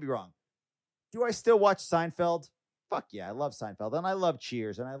 like, don't get me wrong, do I still watch Seinfeld? Fuck yeah, I love Seinfeld, and I love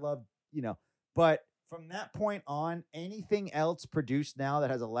Cheers, and I love, but from that point on, anything else produced now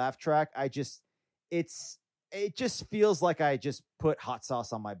that has a laugh track, it just feels like I just put hot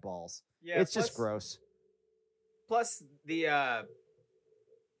sauce on my balls. Yeah, it's just gross. Plus the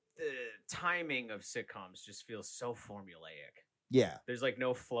timing of sitcoms just feels so formulaic. Yeah. There's like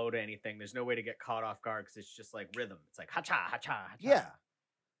no flow to anything. There's no way to get caught off guard because it's just like rhythm. It's like ha-cha, ha-cha, ha-cha. Yeah.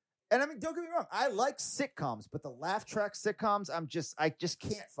 And I mean, don't get me wrong, I like sitcoms, but the laugh track sitcoms, I just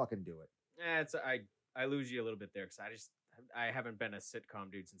can't fucking do it. Yeah, I lose you a little bit there because I haven't been a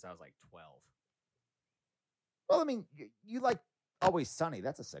sitcom dude since I was like 12. Well, I mean, you like Always Sunny.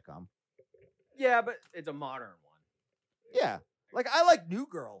 That's a sitcom. Yeah, but it's a modern one. Yeah. Like, I like New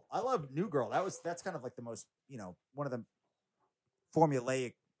Girl. I love New Girl. That's kind of like the most, one of the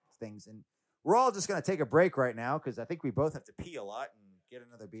formulaic things. And we're all just going to take a break right now because I think we both have to pee a lot and get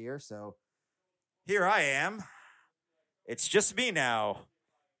another beer. So here I am. It's just me now.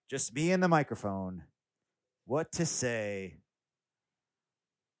 Just me and the microphone. What to say?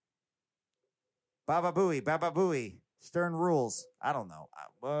 Baba Booey. Stern rules. I don't know.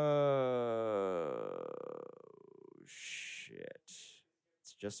 Shit.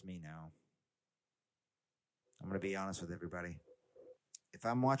 It's just me now. I'm going to be honest with everybody. If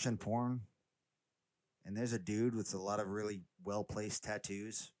I'm watching porn and there's a dude with a lot of really well-placed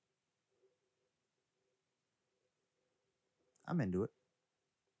tattoos, I'm into it.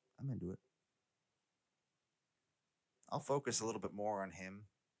 I'll focus a little bit more on him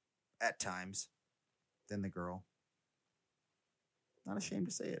at times than the girl. Not ashamed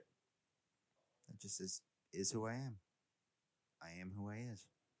to say it. That just is who I am. I am who I is.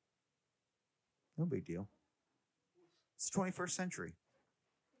 No big deal. It's the 21st century.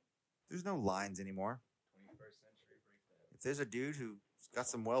 There's no lines anymore. 21st century. If there's a dude who's got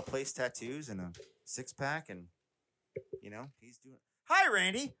some well-placed tattoos and a six-pack and, he's doing... Hi,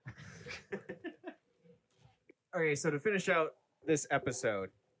 Randy! Okay, so to finish out this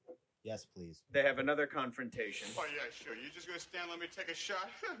episode... Yes, please. They have another confrontation. Oh, yeah, sure. You just gonna stand and let me take a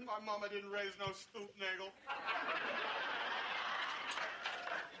shot? My mama didn't raise no stoop niggle.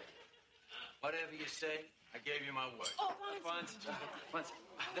 Whatever you say, I gave you my word. Oh, Fonzie,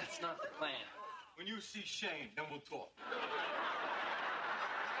 that's not the plan. When you see Shane, then we'll talk.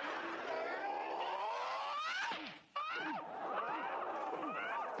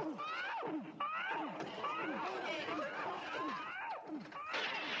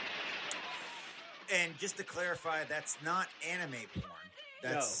 And just to clarify, that's not anime porn.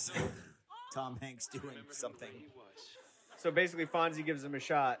 That's Tom Hanks doing something. So basically, Fonzie gives him a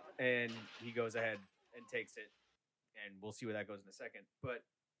shot, and he goes ahead and takes it. And we'll see where that goes in a second. But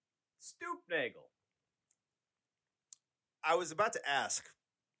Stoopnagle. I was about to ask,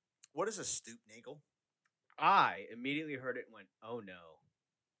 what is a Stoopnagle? I immediately heard it and went, oh no.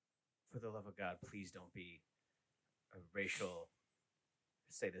 for the love of God, please don't be a racial.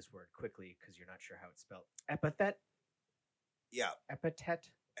 Say this word quickly because you're not sure how it's spelled. Epithet. Yeah. Epithet.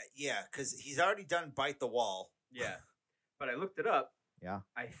 Yeah, because he's already done Bite the Wall. Yeah. But I looked it up. Yeah.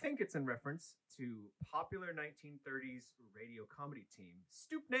 I think it's in reference to popular 1930s radio comedy team,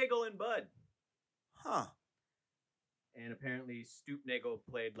 Stoop Nagel and Bud. Huh. And apparently Stoop Nagel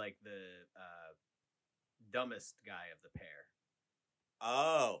played like the dumbest guy of the pair.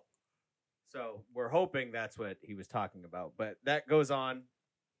 Oh. So we're hoping that's what he was talking about. But that goes on,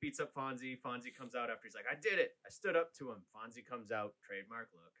 beats up Fonzie. Fonzie comes out after he's like, I did it. I stood up to him. Fonzie comes out, trademark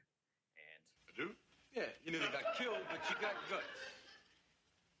look. And I do? Yeah, you nearly got killed, but you got guts.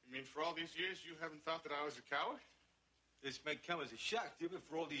 You mean for all these years you haven't thought that I was a coward? This may come as a shock to you, but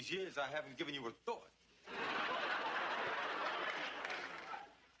for all these years I haven't given you a thought.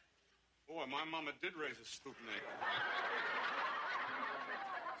 Boy, my mama did raise a stupid nigga.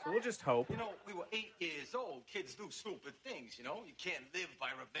 so we'll just hope. You know, we were 8 years old. Kids do stupid things, you know? You can't live by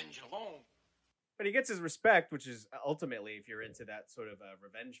revenge alone. But he gets his respect, which is ultimately, if you're into that sort of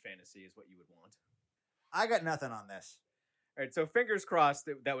revenge fantasy, is what you would want. I got nothing on this. All right, so fingers crossed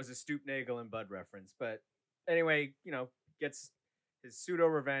that was a Stoop Nagel and Bud reference. But anyway, gets his pseudo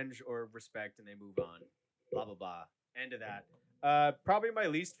revenge or respect, and they move on. Blah blah blah. End of that. Probably my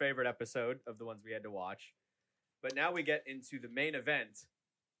least favorite episode of the ones we had to watch. But now we get into the main event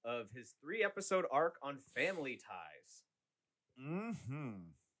of his 3-episode arc on Family Ties. Mm-hmm.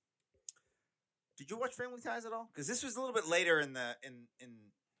 Did you watch Family Ties at all? Because this was a little bit later in the in.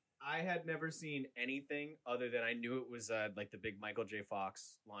 I had never seen anything other than I knew it was like the big Michael J.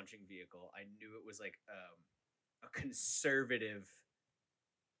 Fox launching vehicle. I knew it was like a conservative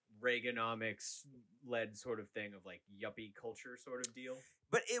Reaganomics-led sort of thing of like yuppie culture sort of deal.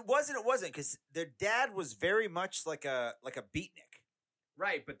 But it wasn't because their dad was very much like a beatnik.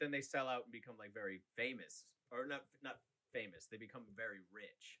 Right, but then they sell out and become like very famous. Or not famous. They become very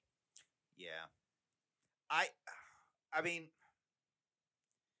rich. Yeah. I mean,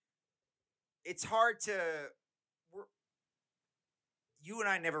 it's hard to. You and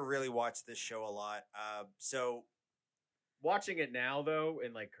I never really watched this show a lot, so watching it now, though,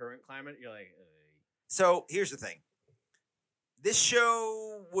 in like current climate, you're like. So here's the thing: this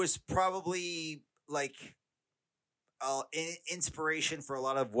show was probably like inspiration for a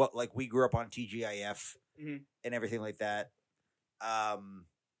lot of what like we grew up on TGIF and everything like that.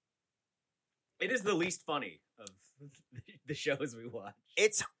 It is the least funny of the shows we watch.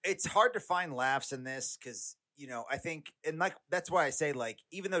 It's hard to find laughs in this because I think, and like that's why I say like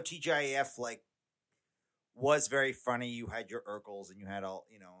even though TGIF like was very funny, you had your Urkels and you had all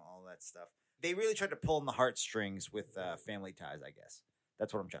that stuff. They really tried to pull in the heartstrings with Family Ties. I guess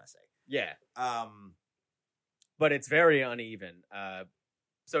that's what I'm trying to say. Yeah. But it's very uneven.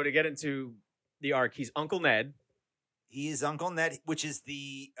 So to get into the arc, he's Uncle Ned. He is Uncle Ned, which is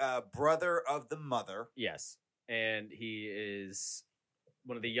the brother of the mother. Yes. And he is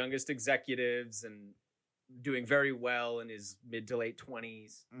one of the youngest executives and doing very well in his mid to late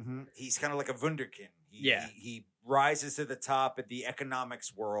 20s. Mm-hmm. He's kind of like a wunderkind. He rises to the top in the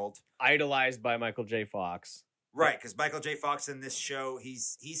economics world. Idolized by Michael J. Fox. Right, because Michael J. Fox in this show,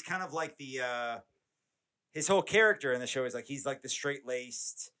 he's kind of like the his whole character in the show is like he's like the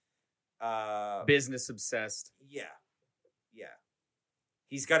straight-laced business obsessed. Yeah.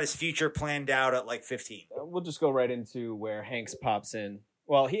 He's got his future planned out at like 15. We'll just go right into where Hanks pops in.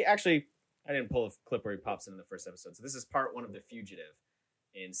 Well, I didn't pull a clip where he pops in the first episode. So this is part 1 of The Fugitive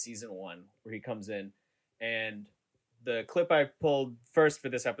in season 1, where he comes in. And the clip I pulled first for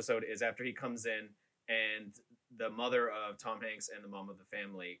this episode is after he comes in and the mother of Tom Hanks and the mom of the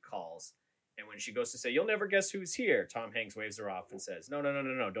family calls. And when she goes to say, "You'll never guess who's here," Tom Hanks waves her off and says, No,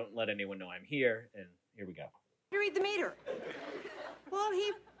 don't let anyone know I'm here. And here we go. You read the meter. Well,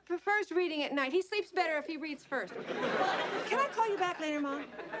 he prefers reading at night. He sleeps better if he reads first. Can I call you back later, Mom?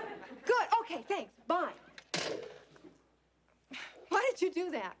 Good. Okay, thanks. Bye. Why did you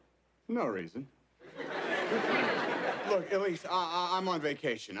do that? No reason. Look, Elise, I'm on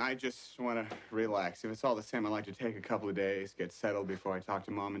vacation. I just want to relax. If it's all the same, I'd like to take a couple of days, get settled before I talk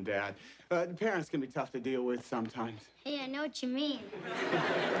to Mom and Dad. The parents can be tough to deal with sometimes. Hey, I know what you mean.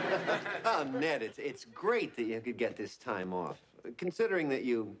 Oh, Ned, it's great that you could get this time off, considering that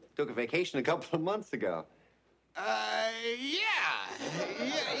you took a vacation a couple of months ago. Yeah.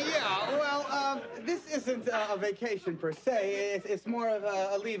 Well, this isn't a vacation per se. It's more of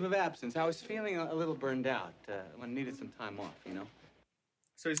a leave of absence. I was feeling a little burned out when I needed some time off,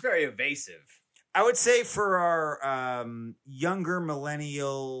 So he's very evasive. I would say for our younger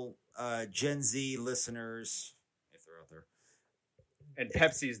millennial Gen Z listeners, if they're out there, And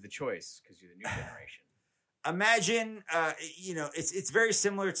Pepsi is the choice because you're the new generation. Imagine, it's very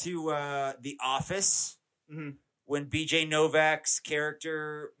similar to The Office. Mm-hmm. When BJ Novak's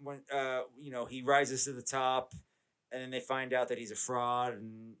character, he rises to the top, and then they find out that he's a fraud,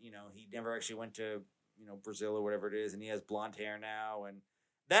 and he never actually went to Brazil or whatever it is, and he has blonde hair now, and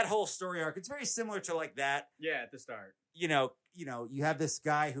that whole story arc. It's very similar to like that. Yeah, at the start. You have this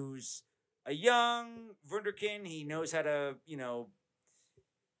guy who's a young wunderkind. He knows how to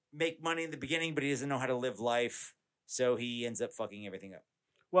make money in the beginning, but he doesn't know how to live life, so he ends up fucking everything up.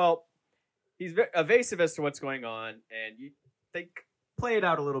 Well, he's very evasive as to what's going on, and they play it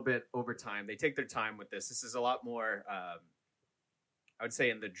out a little bit over time. They take their time with this. This is a lot more, I would say,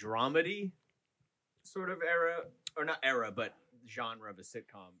 in the dramedy sort of era, or not era, but genre of a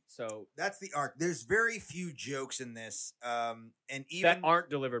sitcom. So that's the arc. There's very few jokes in this, and even that aren't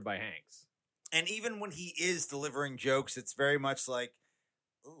delivered by Hanks. And even when he is delivering jokes, it's very much like,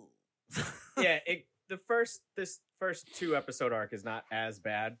 ooh. Yeah, this first 2-episode arc is not as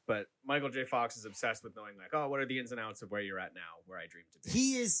bad, but Michael J. Fox is obsessed with knowing, like, what are the ins and outs of where you're at now, where I dream to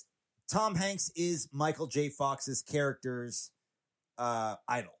be. Tom Hanks is Michael J. Fox's character's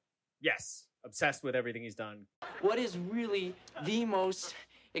idol. Yes, obsessed with everything he's done. What is really the most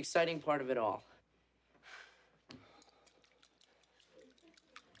exciting part of it all?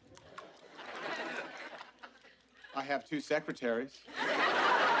 I have 2 secretaries.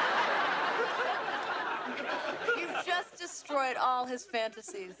 You've just destroyed all his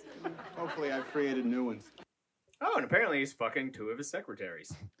fantasies. Hopefully I've created new ones. Oh, and apparently he's fucking 2 of his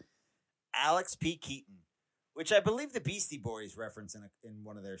secretaries. Alex P. Keaton, which I believe the Beastie Boys reference in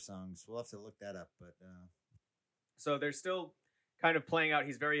one of their songs. We'll have to look that up. But So they're still kind of playing out.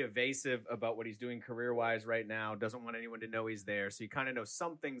 He's very evasive about what he's doing career-wise right now. Doesn't want anyone to know he's there. So you kind of know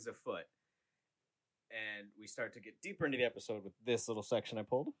something's afoot. And we start to get deeper into the episode with this little section I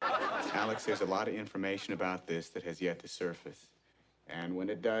pulled. Alex, there's a lot of information about this that has yet to surface. And when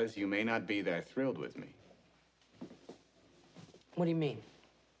it does, you may not be that thrilled with me. What do you mean?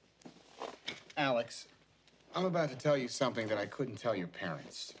 Alex, I'm about to tell you something that I couldn't tell your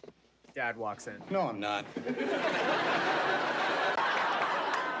parents. Dad walks in. No, I'm not. Hey,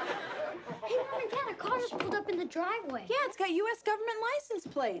 Mom and Dad, a car just pulled up in the driveway. Yeah, it's got U.S. government license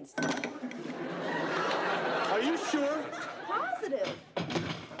plates. Are you sure? Positive.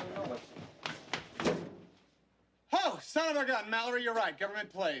 Oh, son of a gun, Mallory, you're right. Government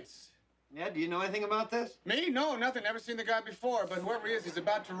plates. Yeah, do you know anything about this? Me? No, nothing. Never seen the guy before. But whoever he is, he's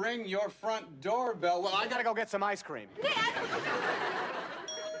about to ring your front doorbell. Well, I gotta go get some ice cream.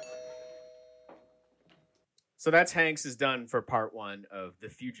 So that's Hanks is done for part 1 of the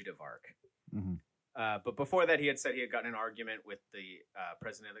Fugitive arc. Mm-hmm. But before that, he had said he had gotten an argument with the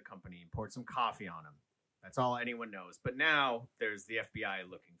president of the company and poured some coffee on him. That's all anyone knows. But now there's the FBI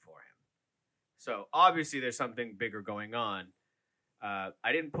looking for him. So obviously there's something bigger going on. I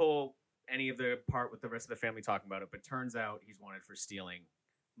didn't pull any of the part with the rest of the family talking about it, but turns out he's wanted for stealing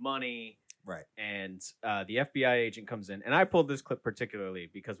money. Right. And the FBI agent comes in. And I pulled this clip particularly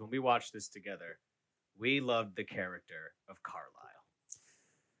because when we watched this together, we loved the character of Carlisle.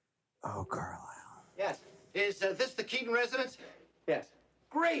 Oh, Carlisle. Yes. Is this the Keaton residence? Yes.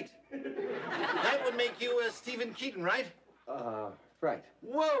 Great. That would make you Stephen Keaton, right? Right.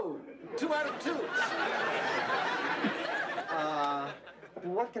 Whoa! 2 out of 2.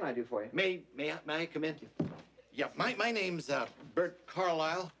 What can I do for you? May I come in? Yeah, my name's Bert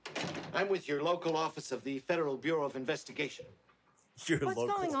Carlisle. I'm with your local office of the Federal Bureau of Investigation. What's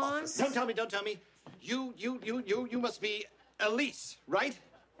going on? Don't tell me. You must be Elise, right?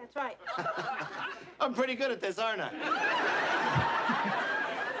 That's right. I'm pretty good at this, aren't I?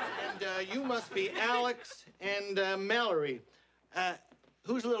 And you must be Alex and Mallory.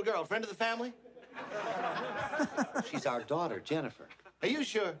 Who's the little girl? Friend of the family? She's our daughter, Jennifer. Are you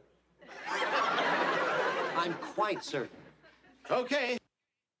sure? I'm quite certain. Okay.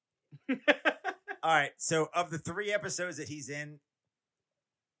 All right. So of the 3 episodes that he's in,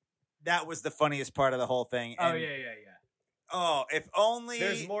 that was the funniest part of the whole thing. Oh, And, yeah. Oh, if only...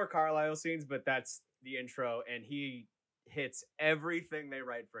 There's more Carlisle scenes, but that's the intro, and he hits everything they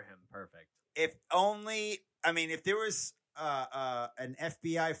write for him perfect. If only... I mean, if there was an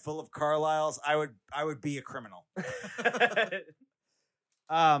FBI full of Carlisles, I would be a criminal.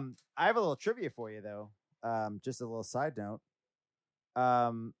 I have a little trivia for you, though. Just a little side note.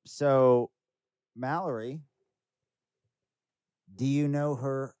 So, Mallory, do you know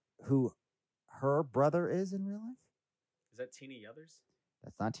who her brother is in real life? Is that Tina Yothers?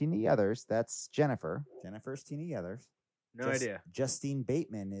 That's not Tina Yothers. That's Jennifer. Jennifer's Tina Yothers. No idea. Justine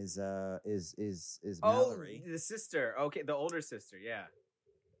Bateman is Mallory. Oh, the sister. Okay, the older sister. Yeah.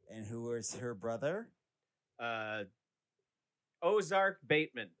 And who is her brother? Ozark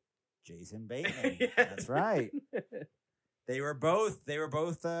Bateman. Jason Bateman. That's right. They were both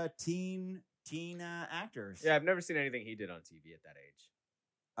teen actors. Yeah, I've never seen anything he did on TV at that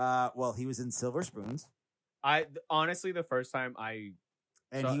age. Well, he was in Silver Spoons. Honestly, the first time he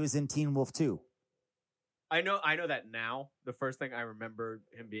was in Teen Wolf 2. I know that now. The first thing I remember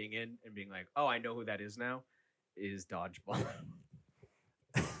him being in and being like, oh, I know who that is now, is Dodgeball.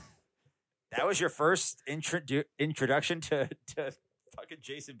 That was your first introduction to fucking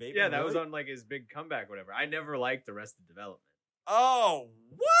Jason Bateman? Yeah, that was on like his big comeback, whatever. I never liked the rest of Development. Oh,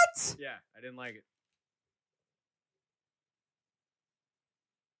 what? Yeah, I didn't like it.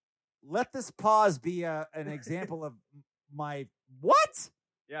 Let this pause be an example of my what?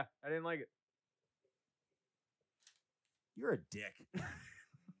 Yeah, I didn't like it. You're a dick.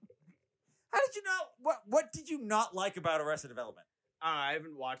 How did you not? What did you not like about Arrested Development? I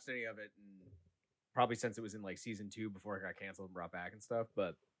haven't watched any of it, probably since it was in like season 2 before it got canceled and brought back and stuff.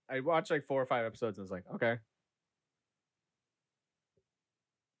 But I watched like 4 or 5 episodes and was like, okay.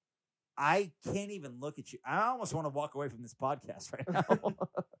 I can't even look at you. I almost want to walk away from this podcast right now.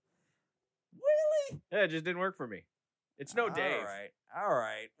 Really? Yeah, it just didn't work for me. It's no Dave. All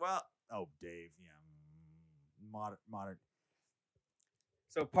right. Well, Dave. Yeah. Modern.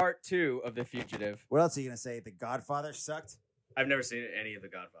 So part 2 of The Fugitive. What else are you going to say? The Godfather sucked? I've never seen any of The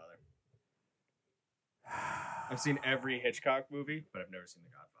Godfather. I've seen every Hitchcock movie, but I've never seen The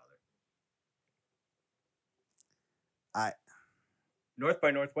Godfather. North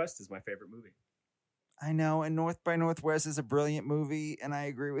by Northwest is my favorite movie. I know, and North by Northwest is a brilliant movie, and I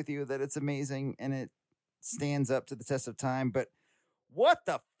agree with you that it's amazing, and it stands up to the test of time, but what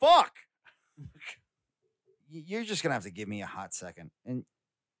the fuck? You're just going to have to give me a hot second. And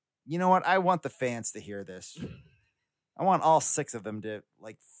you know what? I want the fans to hear this. I want all 6 of them to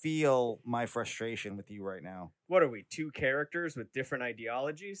feel my frustration with you right now. What are we? 2 characters with different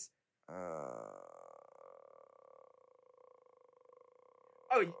ideologies?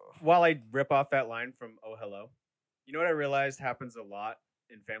 While I rip off that line from Oh Hello, you know what I realized happens a lot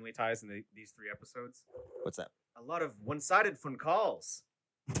in Family Ties in these 3 episodes? What's that? A lot of one-sided phone calls.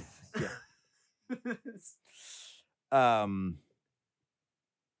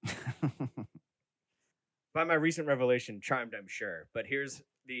 By my recent revelation, charmed, I'm sure. But here's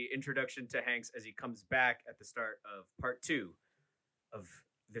the introduction to Hanks as he comes back at the start of part 2 of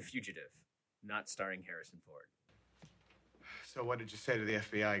The Fugitive, not starring Harrison Ford. So what did you say to the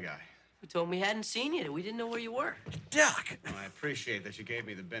FBI guy? We told him we hadn't seen you. We didn't know where you were. Doc! Well, I appreciate that you gave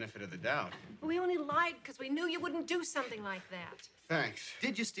me the benefit of the doubt. We only lied because we knew you wouldn't do something like that. Thanks.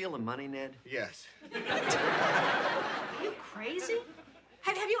 Did you steal the money, Ned? Yes. Are you crazy?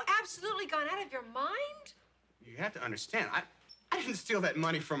 Have you absolutely gone out of your mind? You have to understand, I didn't steal that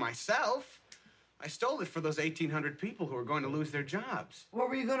money for myself. I stole it for those 1,800 people who are going to lose their jobs. What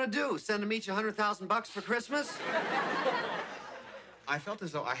were you going to do? Send them each $100,000 for Christmas? I felt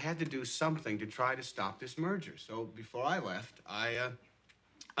as though I had to do something to try to stop this merger. So before I left, I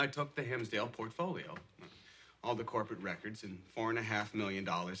took the Himsdale portfolio, all the corporate records and $4.5 million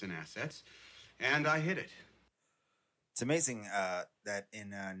in assets, and I hid it. It's amazing that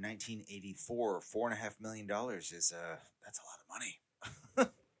in 1984, $4.5 million is that's a lot of money.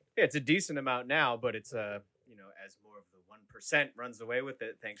 Yeah, it's a decent amount now, but it's as more of the 1% runs away with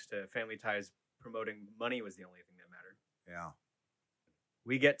it, thanks to Family Ties promoting money was the only thing that mattered. Yeah.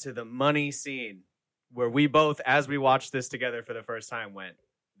 We get to the money scene where we both, as we watched this together for the first time, went,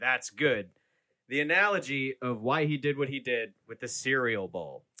 that's good. The analogy of why he did what he did with the cereal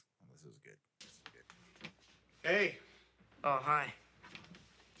bowl. This is good. Hey. Oh, hi.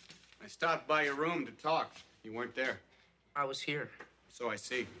 I stopped by your room to talk. You weren't there. I was here. So I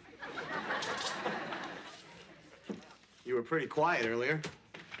see. You were pretty quiet earlier.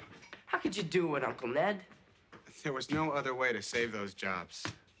 How could you do it, Uncle Ned? There was no other way to save those jobs.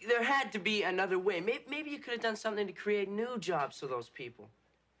 There had to be another way. Maybe you could have done something to create new jobs for those people.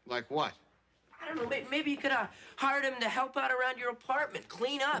 Like what? I don't know. Maybe you could have hired them to help out around your apartment,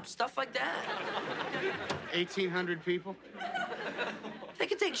 clean up, stuff like that. 1,800 people? They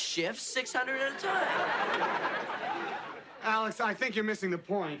could take shifts, 600 at a time. Alex, I think you're missing the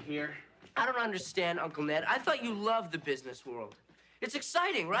point here. I don't understand, Uncle Ned. I thought you loved the business world. It's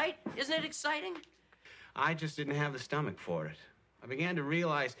exciting, right? Isn't it exciting? I just didn't have the stomach for it. I began to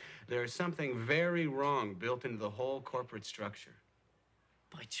realize there is something very wrong built into the whole corporate structure.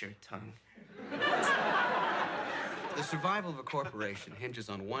 Bite your tongue. The survival of a corporation hinges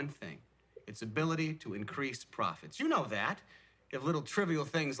on one thing. its ability to increase profits. You know that. If little trivial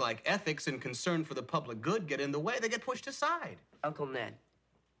things like ethics and concern for the public good get in the way, they get pushed aside. Uncle Ned,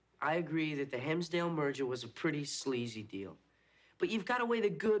 I agree that the Hemsdale merger was a pretty sleazy deal. But you've got to weigh the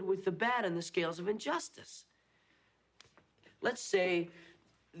good with the bad on the scales of injustice. Let's say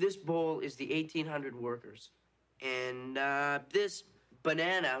this bowl is the 1,800 workers, and this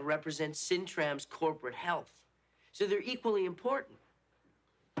banana represents Sintram's corporate health. So they're equally important.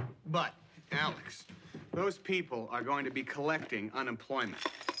 But, Alex, those people are going to be collecting unemployment,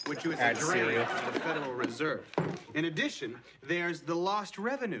 which is a Add drain cereal. on the Federal Reserve. In addition, there's the lost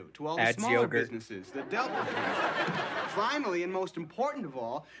revenue to all the Adds smaller yogurt. businesses that dealt with it. Finally, and most important of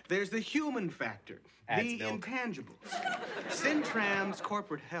all, there's the human factor, Adds the milk. intangibles. Sintram's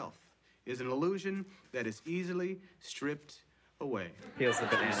corporate health is an illusion that is easily stripped away. Peels the You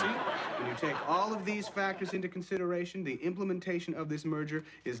banana. see, when you take all of these factors into consideration, the implementation of this merger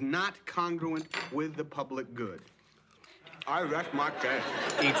is not congruent with the public good. I rest my case.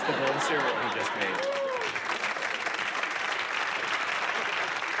 Eats the bowl of cereal he just made.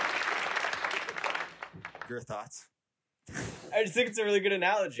 Your thoughts? I just think it's a really good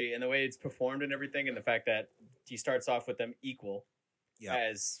analogy, and the way it's performed and everything, and the fact that he starts off with them equal,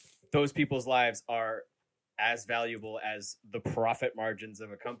 as those people's lives are as valuable as the profit margins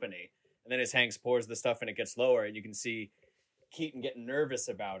of a company. And then as Hanks pours the stuff and it gets lower, and you can see Keaton getting nervous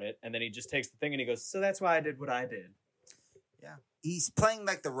about it, and then he just takes the thing and he goes, "So that's why I did what I did." Yeah, he's playing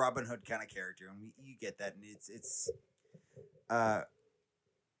like the Robin Hood kind of character, and you get that, and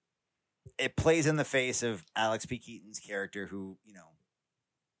it plays in the face of Alex P. Keaton's character, who, you know,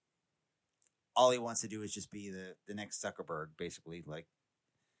 all he wants to do is just be the next Zuckerberg, basically, like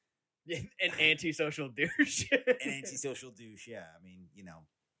An antisocial douche. an antisocial douche. Yeah, I mean, you know,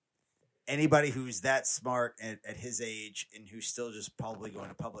 anybody who's that smart at his age and who's still just probably going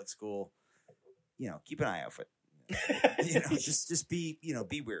to public school, you know, keep an eye out for it. You know, just be, you know,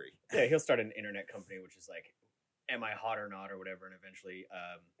 be weary. Yeah, he'll start an internet company, which is like, "Am I hot or not?" or whatever, and eventually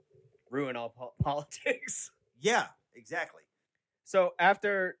ruin all politics. Yeah, exactly. So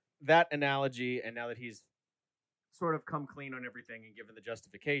after that analogy, and now that he's sort of come clean on everything and given the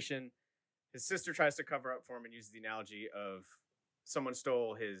justification, his sister tries to cover up for him and uses the analogy of someone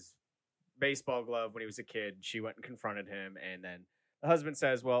stole his baseball glove when he was a kid. She went and confronted him, and then the husband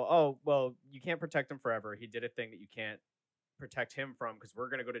says, well, you can't protect him forever. He did a thing that you can't protect him from because we're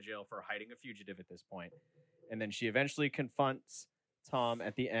going to go to jail for hiding a fugitive at this point. And then she eventually confronts Tom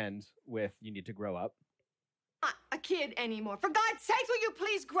at the end with, "You need to grow up." Not a kid anymore. For God's sake, will you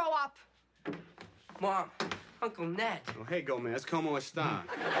please grow up? Mom, Uncle Ned. Oh, hey, Gomez, como está?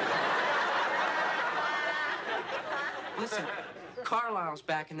 Listen, Carlisle's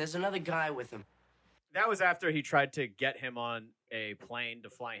back, and there's another guy with him. That was after he tried to get him on a plane to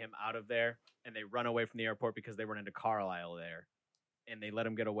fly him out of there, and they run away from the airport because they run into Carlisle there, and they let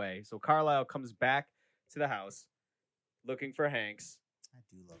him get away. So Carlisle comes back to the house looking for Hanks. I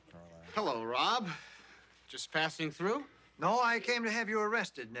do love Carlisle. Hello, Rob. Just passing through? No, I came to have you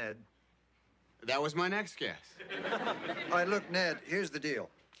arrested, Ned. That was my next guess. All right, look, Ned, here's the deal.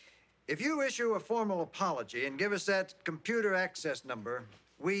 If you issue a formal apology and give us that computer access number,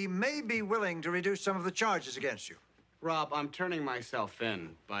 we may be willing to reduce some of the charges against you. Rob, I'm turning myself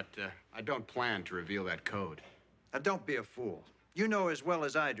in, but I don't plan to reveal that code. Now, don't be a fool. You know as well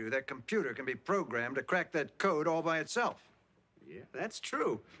as I do that computer can be programmed to crack that code all by itself. Yeah, that's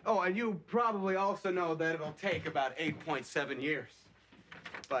true. Oh, and you probably also know that it'll take about 8.7 years.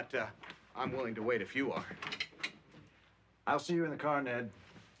 But I'm willing to wait if you are. I'll see you in the car, Ned.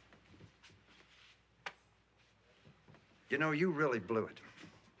 You know, you really blew it.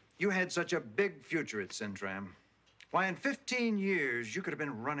 You had such a big future at Sintram. Why, in 15 years, you could have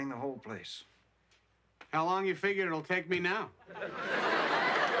been running the whole place. How long you figure it'll take me now?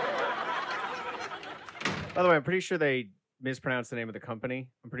 By the way, I'm pretty sure they mispronounced the name of the company.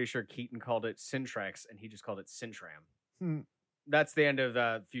 I'm pretty sure Keaton called it Sintrax, and he just called it Sintram. That's the end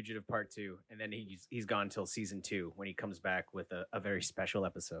of Fugitive Part 2, and then he's gone till season 2 when he comes back with a very special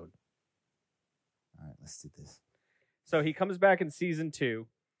episode. All right, let's do this. So he comes back in season 2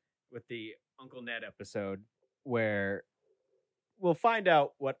 with the Uncle Ned episode, where we'll find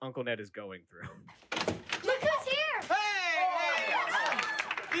out what Uncle Ned is going through. Look who's here! Hey!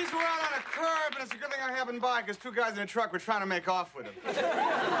 These were out on a curb, and it's a good thing I happened by, because two guys in a truck were trying to make off with him.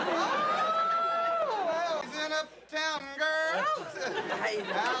 Oh, he's in uptown, girls. Hey,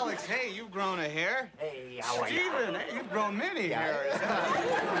 Alex, hey, you've grown a hair. Hey, how are you? Steven, hey, you've grown many hairs.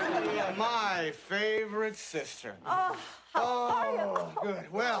 My favorite sister. Oh, how are you?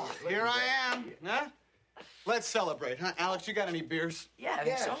 Good. Well, here I am. Huh? Let's celebrate, huh? Alex, you got any beers? Yeah, I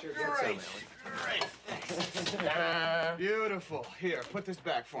think so. Sure. Great. Beautiful. Here, put this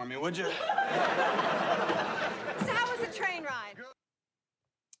back for me, would you? So how was the train ride?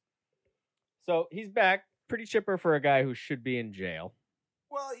 So he's back, pretty chipper for a guy who should be in jail.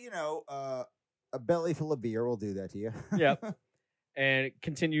 Well, you know, a belly full of beer will do that to you. Yep. And it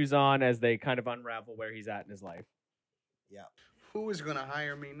continues on as they kind of unravel where he's at in his life. Yeah. Who is going to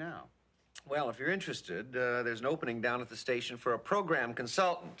hire me now? Well, if you're interested, there's an opening down at the station for a program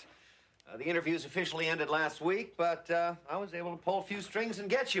consultant. The interviews officially ended last week, but I was able to pull a few strings and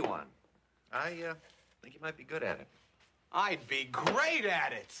get you one. I think you might be good at it. I'd be great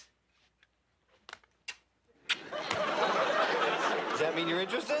at it. Does that mean you're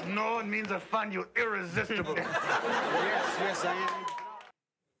interested? No, it means I find you irresistible. yes, I am.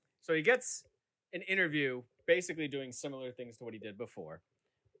 So he gets an interview basically doing similar things to what he did before.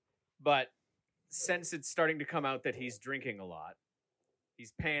 But since it's starting to come out that he's drinking a lot,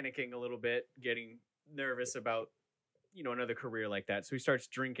 he's panicking a little bit, getting nervous about, you know, another career like that. So he starts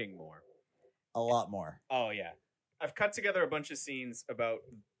drinking more. A lot more. Oh, yeah. I've cut together a bunch of scenes about...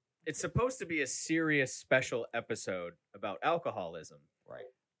 It's supposed to be a serious special episode about alcoholism. Right.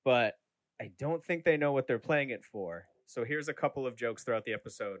 But I don't think they know what they're playing it for. So here's a couple of jokes throughout the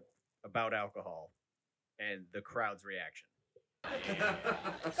episode about alcohol and the crowd's reaction.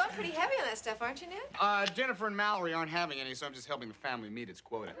 Gone pretty heavy on that stuff, aren't you, Ned? Jennifer and Mallory aren't having any, so I'm just helping the family meet its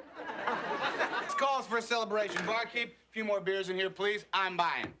quota. This calls for a celebration. Barkeep, a few more beers in here, please. I'm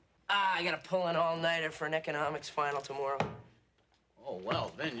buying. I gotta pull an all-nighter for an economics final tomorrow. Oh,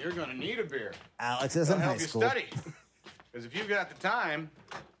 well, then you're gonna need a beer. Alex is in That'll high help school. you study. Because if you've got the time,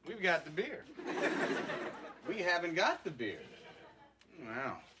 we've got the beer. We haven't got the beer.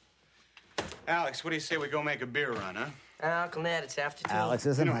 Wow. Alex, what do you say we go make a beer run, huh? Uncle Ned, it's after 2. Alex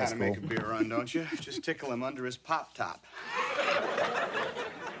is in You know high how to school. make a beer run, don't you? Just tickle him under his pop top.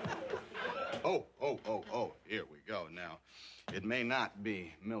 Oh, here we go now. It may not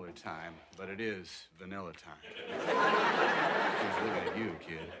be Miller time, but it is vanilla time. He's looking at you,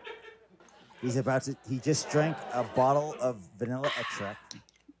 kid. He just drank a bottle of vanilla extract.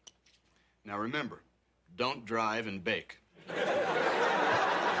 Now remember, don't drive and bake.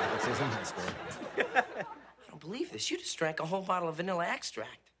 Alex is in high school. I don't believe this. You just drank a whole bottle of vanilla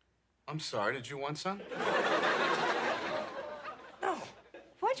extract. I'm sorry, did you want some? No.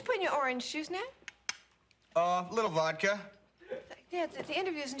 What'd you put in your orange juice, Ned? Little vodka. Yeah, the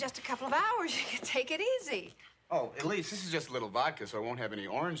interview's in just a couple of hours. You can take it easy. Oh, Elise, this is just a little vodka, so I won't have any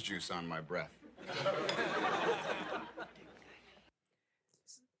orange juice on my breath.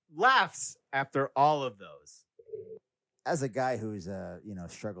 Laughs after all of those. As a guy who's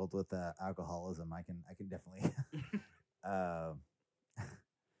struggled with alcoholism, I can definitely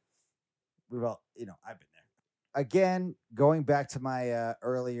we've all I've been there. Again, going back to my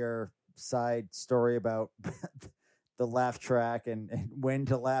earlier side story about the laugh track and when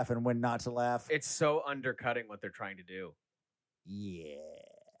to laugh and when not to laugh. It's so undercutting what they're trying to do. Yeah,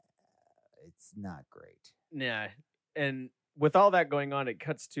 it's not great. Yeah. And with all that going on, it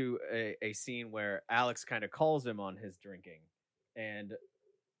cuts to a scene where Alex kind of calls him on his drinking. And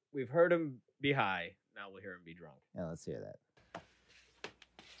we've heard him be high. Now we'll hear him be drunk. Yeah, let's hear that.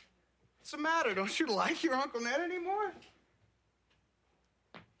 What's the matter? Don't you like your Uncle Ned anymore?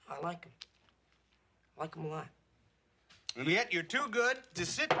 I like him. I like him a lot. And yet you're too good to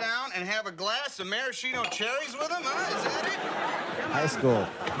sit down and have a glass of maraschino cherries with him, huh? Is that it? High school.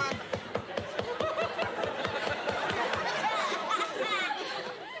 Come on.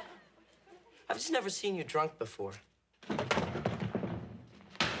 I've just never seen you drunk before. You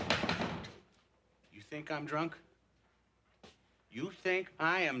think I'm drunk? You think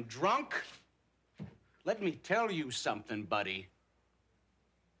I am drunk? Let me tell you something, buddy.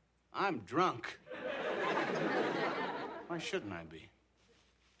 I'm drunk. Why shouldn't I be?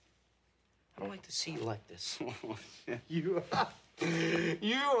 I don't like to see you like this. You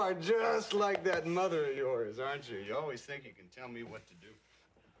are just like that mother of yours, aren't you? You always think you can tell me what to do.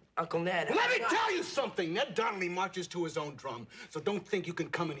 Uncle Ned. Let me tell you something. Ned Donnelly marches to his own drum. So don't think you can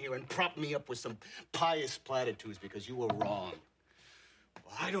come in here and prop me up with some pious platitudes because you were wrong.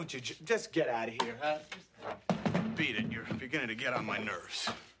 Why don't you just get out of here, huh? Beat it. You're beginning to get on my nerves.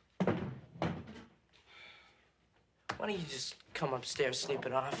 Why don't you just come upstairs, sleep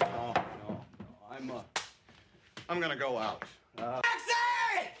it off? No. I'm gonna go out. Taxi!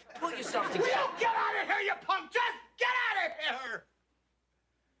 Pull yourself together. Get out of here, you punk! Just get out of here!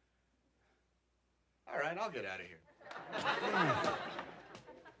 All right, I'll get out of here.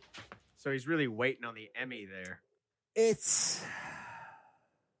 So he's really waiting on the Emmy there. It's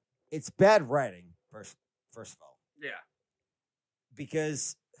bad writing, first of all. Yeah.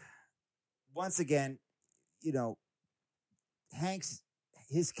 Because once again, you know, Hanks,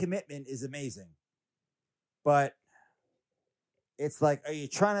 his commitment is amazing. But it's like, are you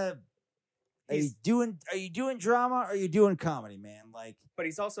doing drama or are you doing comedy, man? Like, but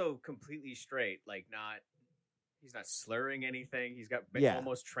he's also completely straight, like he's not slurring anything. He's got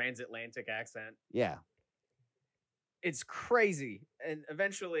almost transatlantic accent. Yeah. It's crazy. And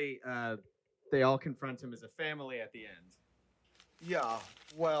eventually they all confront him as a family at the end. Yeah,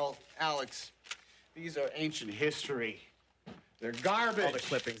 well, Alex, these are ancient history. They're garbage. All the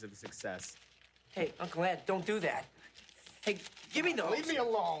clippings of success. Hey, Uncle Ed, don't do that. Hey, give me those. Leave me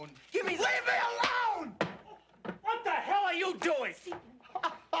alone. Leave me alone! What the hell are you doing?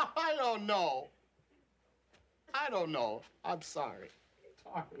 I don't know. I'm sorry.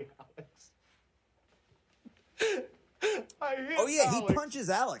 Sorry, Alex. I hit oh yeah, Alex. he punches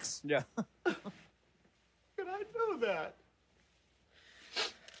Alex. Yeah. Can I do that?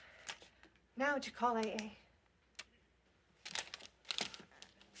 Now would you call AA?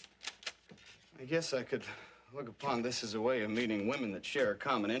 I guess I could look upon this as a way of meeting women that share a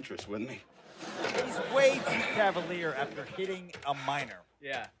common interest with me. He's way too cavalier after hitting a minor.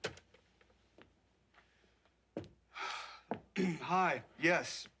 Yeah. Hi,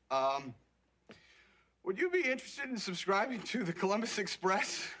 yes. Would you be interested in subscribing to the Columbus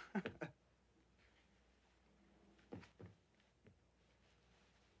Express?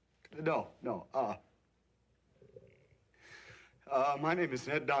 No. My name is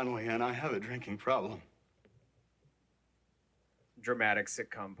Ned Donnelly, and I have a drinking problem. Dramatic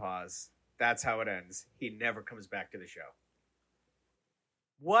sitcom pause. That's how it ends. He never comes back to the show.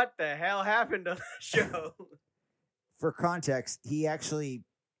 What the hell happened to the show? For context, he actually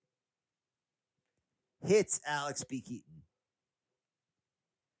hits Alex B. Keaton.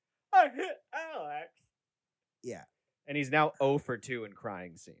 I hit Alex. Yeah. And he's now 0 for 2 in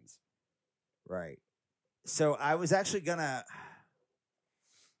crying scenes. Right. So I was actually gonna,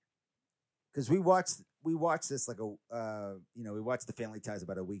 because we watched this like we watched The Family Ties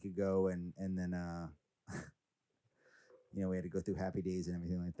about a week ago, and then we had to go through Happy Days and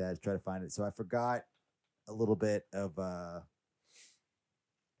everything like that to try to find it. So I forgot a little bit of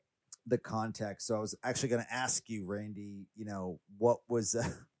the context. So I was actually going to ask you, Randy, what was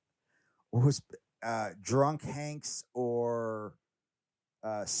drunk Hanks or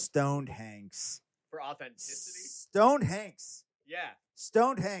stoned Hanks? For authenticity? Stoned Hanks. Yeah.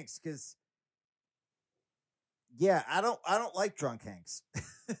 Stoned Hanks, because I don't like drunk Hanks.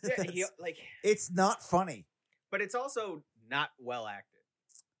 Yeah, it's not funny. But it's also not well acted.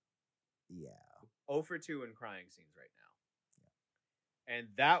 Yeah. 0 for 2 in crying scenes right now. Yeah. And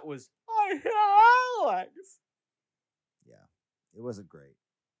that was Alex. Yeah. It wasn't great.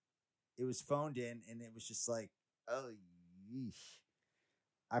 It was phoned in, and it was just like, oh, yeesh.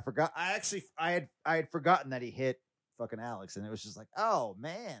 I forgot. I had forgotten that he hit fucking Alex, and it was just like, oh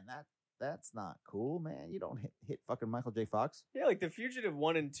man, that's not cool, man. You don't hit fucking Michael J. Fox. Yeah, like The Fugitive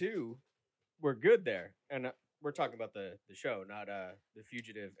 1 and 2 were good there, and we're talking about the show, not The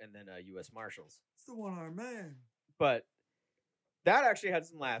Fugitive and then U.S. Marshals. It's the one-armed man. But that actually had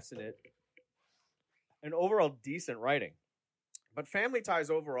some laughs in it, and overall decent writing. But Family Ties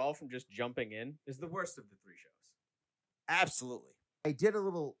overall, from just jumping in, is the worst of the 3 shows. Absolutely. I did a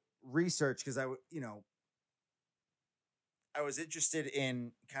little research because I was interested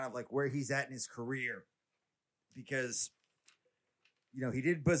in kind of like where he's at in his career, because he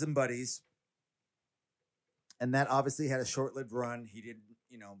did Bosom Buddies, and that obviously had a short-lived run. He didn't,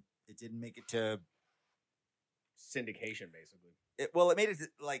 it didn't make it to syndication, basically. It made it to,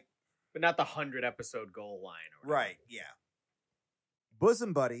 like, but not the 100-episode goal line. Right? Yeah.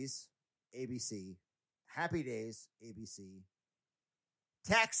 Bosom Buddies, ABC. Happy Days, ABC.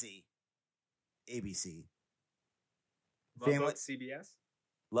 Taxi, ABC. Love Boat, CBS.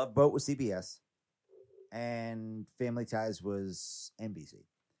 Love Boat was CBS, and Family Ties was NBC.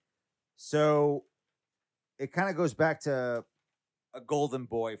 So it kind of goes back to a golden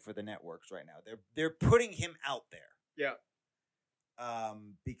boy for the networks right now. They're putting him out there. Yeah.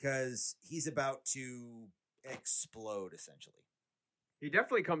 Because he's about to explode, essentially. He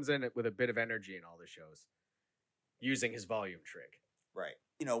definitely comes in with a bit of energy in all the shows, using his volume trick. Right.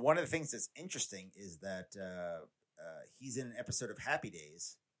 One of the things that's interesting is that he's in an episode of Happy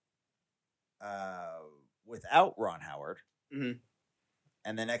Days without Ron Howard. Mm-hmm.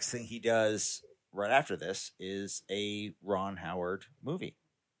 And the next thing he does right after this is a Ron Howard movie.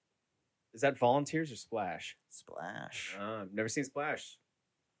 Is that Volunteers or Splash? Splash. I've never seen Splash.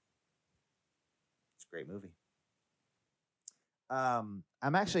 It's a great movie. I'm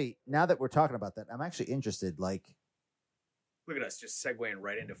actually, now that we're talking about that, I'm actually interested. Like, Look at us just segueing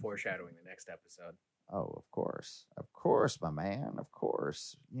right into foreshadowing the next episode. oh, of course, my man, of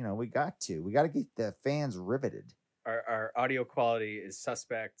course. You know, we got to get the fans riveted. Our audio quality is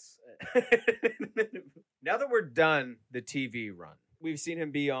suspect. Now that we're done the TV run, we've seen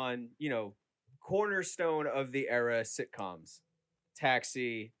him be on, cornerstone of the era sitcoms.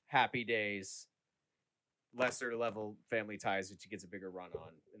 Taxi, Happy Days, lesser level Family Ties, which he gets a bigger run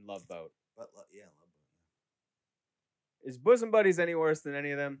on, and Love Boat. But yeah, Love Boat. Is Bosom Buddies any worse than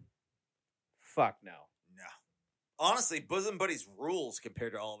any of them? Fuck no. No. Honestly, Bosom Buddies rules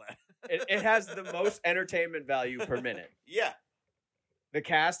compared to all that. It has the most entertainment value per minute. Yeah. The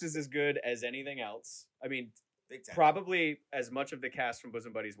cast is as good as anything else. I mean, Big time. probably as much of the cast from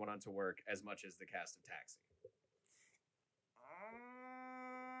Bosom Buddies went on to work as much as the cast of Taxi.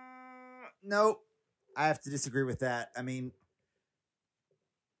 Nope. I have to disagree with that. I mean,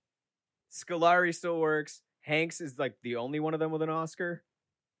 Scolari still works. Hanks is like the only one of them with an Oscar.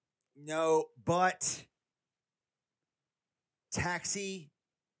 No, but Taxi,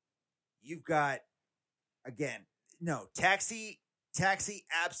 you've got, again, no, Taxi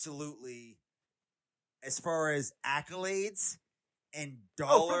absolutely, as far as accolades and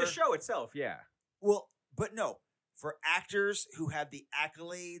dollar. Oh, for the show itself, yeah. Well, but no, for actors who have the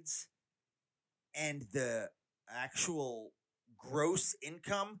accolades and the actual gross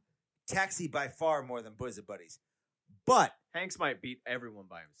income, Taxi by far more than Bosom Buddies. But Hanks might beat everyone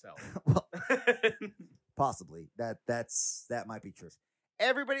by himself. possibly that might be true.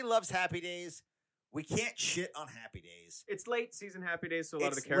 Everybody loves Happy Days. We can't shit on Happy Days. It's late season Happy Days, so a lot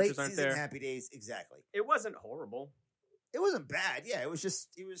of the characters aren't there. Happy Days, exactly. It wasn't horrible. It wasn't bad. Yeah, it was just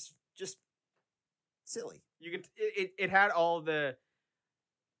silly. You could it had all the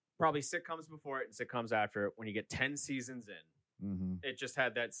probably sitcoms before it and sitcoms after it. When you get 10 seasons in, it just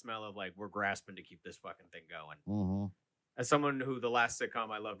had that smell of like we're grasping to keep this fucking thing going. As someone who the last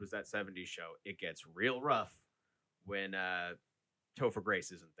sitcom I loved was that 70s show, it gets real rough when Topher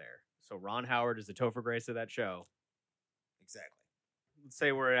Grace isn't there. So Ron Howard is the Topher Grace of that show. Exactly. Let's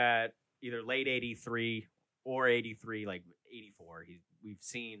say we're at either late 83 or 83, like 84. We've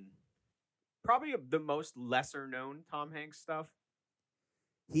seen probably the most lesser known Tom Hanks stuff.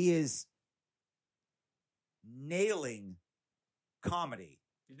 He is nailing comedy.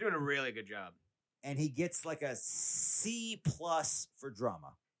 He's doing a really good job. And he gets like a C+ for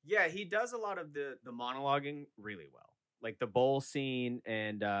drama. Yeah, he does a lot of the monologuing really well. Like the bowl scene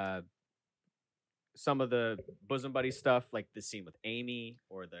and some of the Bosom Buddy stuff, like the scene with Amy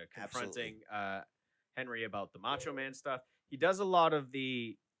or the confronting Henry about the Macho Man stuff. He does a lot of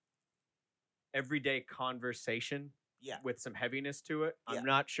the everyday conversation with some heaviness to it. I'm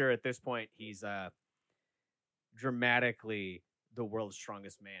not sure at this point he's dramatically the world's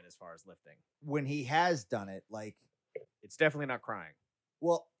strongest man as far as lifting. When he has done it, like, it's definitely not crying.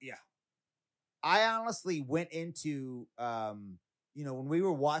 Well, yeah. I honestly went into when we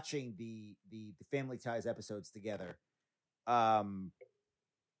were watching the Family Ties episodes together, we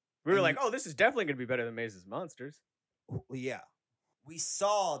were like, oh, this is definitely going to be better than Maze's Monsters. Well, yeah. We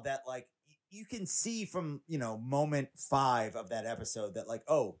saw that, like, you can see from, moment 5 of that episode that, like,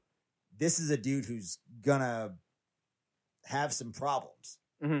 oh, this is a dude who's gonna have some problems.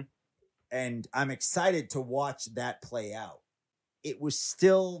 And I'm excited to watch that play out. It was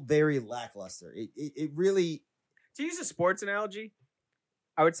still very lackluster. It really... To use a sports analogy,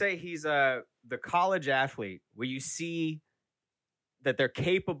 I would say he's the college athlete where you see that they're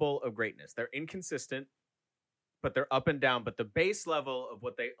capable of greatness. They're inconsistent, but they're up and down. But the base level of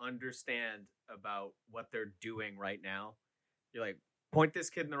what they understand about what they're doing right now, you're like, point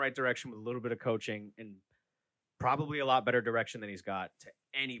this kid in the right direction with a little bit of coaching and probably a lot better direction than he's got to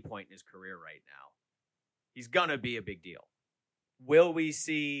any point in his career right now. He's gonna be a big deal. Will we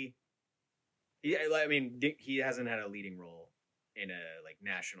see? He hasn't had a leading role in a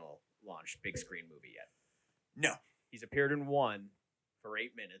national launch big screen movie yet. No, he's appeared in one for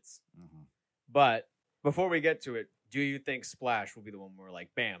 8 minutes. But before we get to it, do you think Splash will be the one where we're like,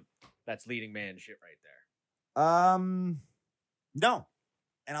 bam, that's leading man shit right there? No,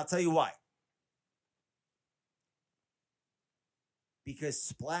 and I'll tell you why. Because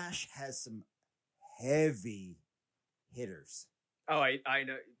Splash has some heavy hitters. Oh, I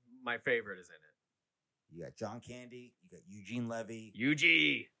know. My favorite is in it. You got John Candy. You got Eugene Levy.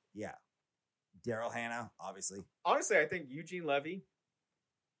 Eugene. Yeah. Daryl Hannah, obviously. Honestly, I think Eugene Levy,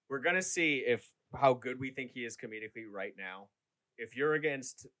 we're going to see how good we think he is comedically right now. If you're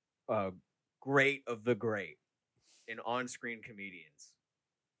against great of the great in on-screen comedians,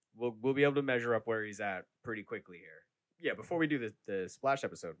 we'll be able to measure up where he's at pretty quickly here. yeah, before we do the Splash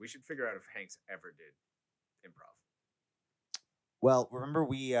episode, we should figure out if Hanks ever did improv. Well, remember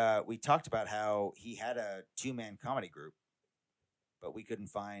we talked about how he had a 2-man comedy group, but we couldn't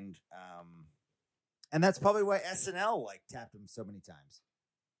find. And that's probably why SNL like tapped him so many times.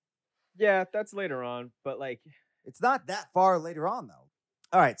 Yeah, that's later on, but like It's not that far later on, though.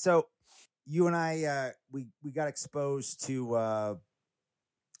 All right, so you and I, we got exposed to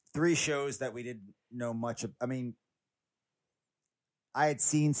 3 shows that we didn't know much of. I mean, I had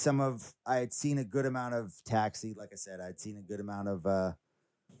seen a good amount of Taxi. Like I said, I'd seen a good amount of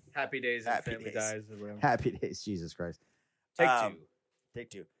Happy Days and Happy Family Days. Dies or whatever. Happy Days. Jesus Christ. Take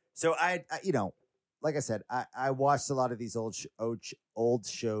two. So I like I said, I watched a lot of these old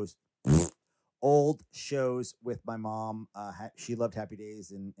shows. Old shows with my mom. She loved Happy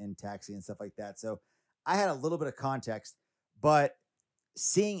Days and Taxi and stuff like that. So I had a little bit of context, but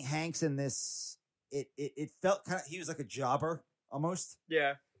seeing Hanks in this, it felt kind of, he was like a jobber almost.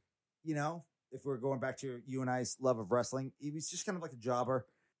 Yeah. You know, if we're going back to you and I's love of wrestling, he was just kind of like a jobber.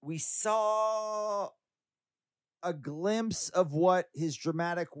 We saw a glimpse of what his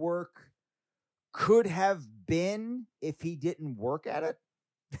dramatic work could have been if he didn't work at it.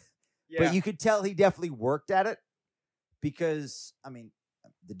 Yeah. But you could tell he definitely worked at it because, I mean,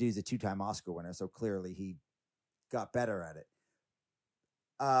 the dude's a 2-time Oscar winner, so clearly he got better at it.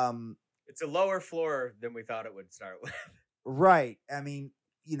 It's a lower floor than we thought it would start with. Right. I mean,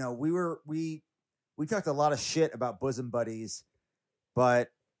 you know, we talked a lot of shit about Bosom Buddies, but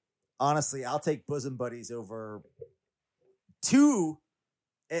honestly, I'll take Bosom Buddies over 2,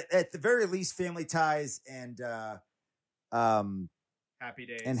 at the very least, Family Ties and Happy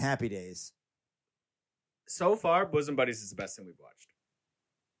Days. And Happy Days. So far, Bosom Buddies is the best thing we've watched.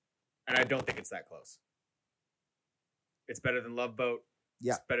 And I don't think it's that close. It's better than Love Boat.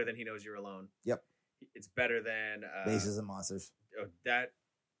 Yeah. It's better than He Knows You're Alone. Yep. It's better than Bases and Monsters. That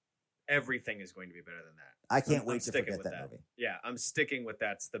everything is going to be better than that. I can't I'm wait to sticking forget with that movie. Yeah, I'm sticking with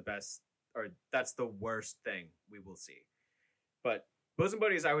that's the best or that's the worst thing we will see. But Bosom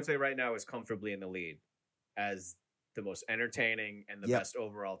Buddies, I would say right now, is comfortably in the lead as the most entertaining and the best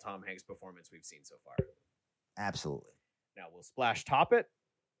overall Tom Hanks performance we've seen so far. Absolutely. Now, will Splash top it?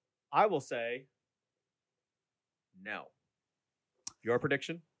 I will say no. Your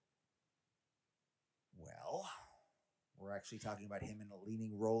prediction? Well, we're actually talking about him in a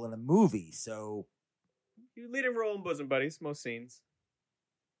leading role in a movie, so You leading role in Bosom Buddies, most scenes.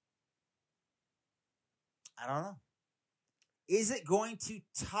 I don't know. Is it going to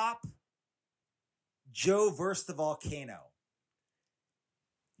top Joe versus the Volcano?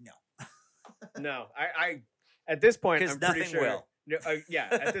 No. No, I at this point, 'Cause I'm pretty nothing sure. will. No, yeah,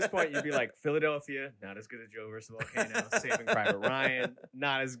 at this point, you'd be like, Philadelphia, not as good as Joe versus the Volcano. Saving Private Ryan,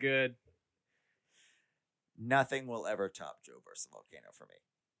 not as good. Nothing will ever top Joe versus the Volcano for me.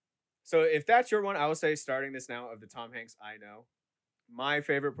 So if that's your one, I will say starting this now of the Tom Hanks I know. My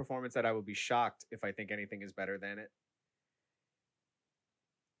favorite performance that I will be shocked if I think anything is better than it.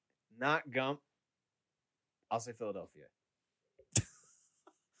 Not Gump. I'll say Philadelphia.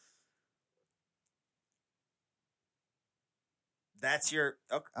 That's your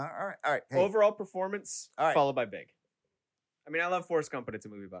okay, all right. Hey, Overall performance, All right. followed by Big. I mean, I love Forrest Gump, but it's a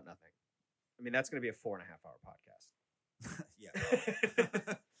movie about nothing. I mean, that's going to be a 4.5 hour podcast. yeah.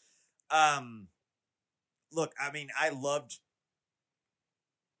 Look, I mean, I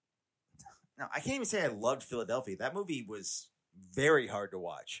can't even say I loved Philadelphia. That movie was very hard to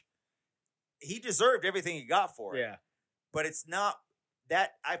watch. He deserved everything he got for it. Yeah. But it's not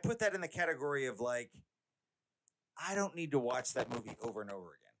that I put that in the category of like, I don't need to watch that movie over and over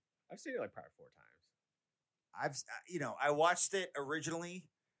again. I've seen it like probably 4 times. I watched it originally.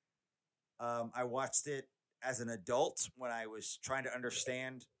 I watched it as an adult when I was trying to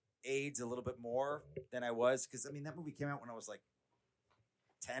understand AIDS a little bit more than I was. Because, I mean, that movie came out when I was like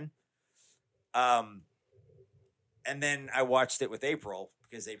 10. And then I watched it with April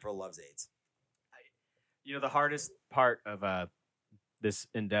because April loves AIDS. You know, the hardest part of this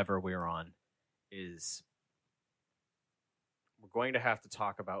endeavor we're on is we're going to have to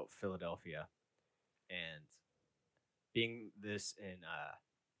talk about Philadelphia, and being this in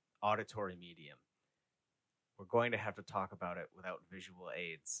auditory medium, we're going to have to talk about it without visual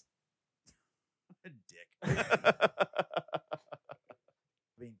aids. Dick. I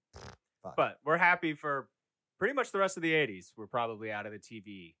mean, fuck. But we're happy for pretty much the rest of the 80s. We're probably out of the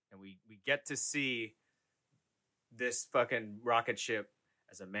TV, and we get to see this fucking rocket ship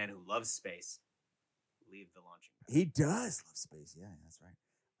as a man who loves space leave the launching pad. He does love space. Yeah, that's right.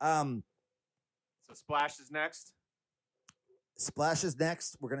 So Splash is next. Splash is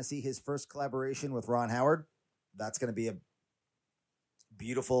next. We're going to see his first collaboration with Ron Howard. that's going to be a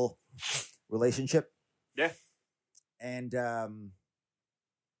beautiful relationship. Yeah. And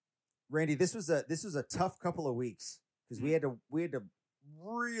Randy, this was a tough couple of weeks because we had to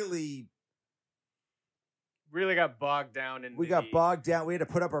really got bogged down in. We got bogged down. We had to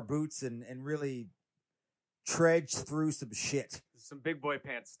put up our boots and really trudge through some shit. Some big boy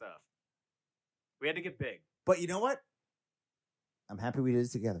pants stuff. We had to get big. But you know what? I'm happy we did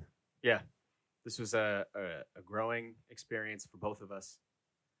it together. Yeah. This was a growing experience for both of us.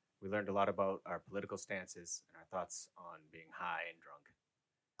 We learned a lot about our political stances and our thoughts on being high and drunk.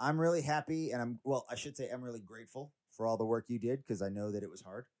 I'm really happy, and I should say I'm really grateful for all the work you did because I know that it was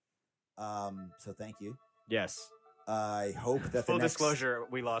hard. So thank you. Yes. I hope that Full disclosure,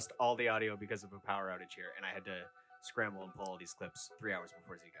 we lost all the audio because of a power outage here, and I had to scramble and pull all these clips 3 hours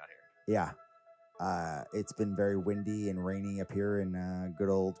before Zeke got here. Yeah. It's been very windy and rainy up here in good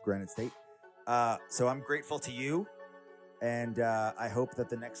old Granite State. So I'm grateful to you, and I hope that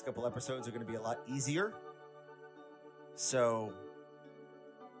the next couple episodes are going to be a lot easier. So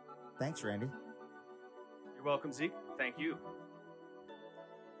thanks, Randy. You're welcome, Zeke. Thank you.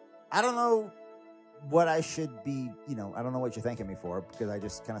 I don't know what I should be, I don't know what you're thanking me for because I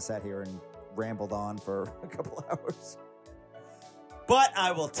just kind of sat here and rambled on for a couple hours. But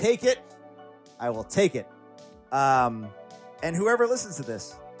I will take it. And whoever listens to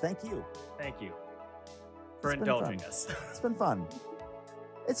this, thank you. Thank you for indulging us. It's been fun.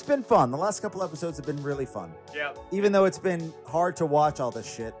 It's been fun. The last couple episodes have been really fun. Yeah. Even though it's been hard to watch all this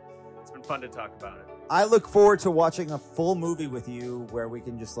shit. It's been fun to talk about it. I look forward to watching a full movie with you where we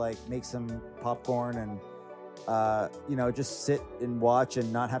can just make some popcorn and, just sit and watch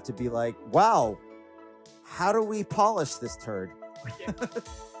and not have to be like, wow, how do we polish this turd? Yeah.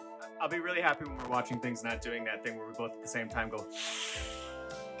 I'll be really happy when we're watching things not doing that thing where we both at the same time go,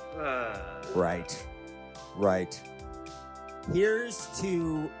 Right. Here's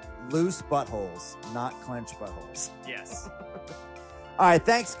to loose buttholes, not clenched buttholes. Yes. All right.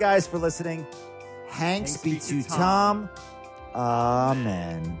 Thanks, guys, for listening. Hanks be to Tom.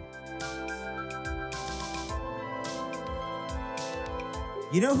 Amen.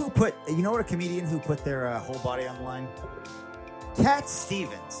 You know what a comedian who put their whole body on the line? Cat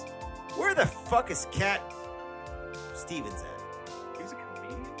Stevens. Where the fuck is Cat Stevens at? He was a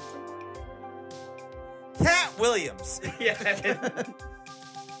comedian? Cat Williams. Yeah.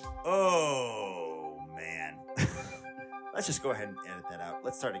 Oh, man. Let's just go ahead and edit that out.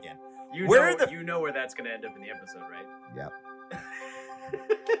 Let's start again. You know where that's going to end up in the episode, right? Yep. Do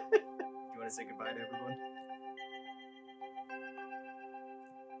you want to say goodbye to everyone?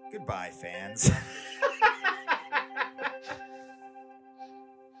 Goodbye, fans.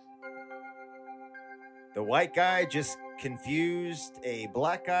 The white guy just confused a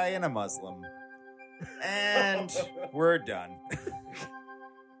black guy and a Muslim. And we're done.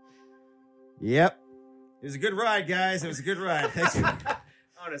 Yep. It was a good ride, guys. It was a good ride.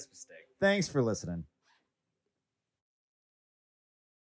 Honest mistake. Thanks for listening.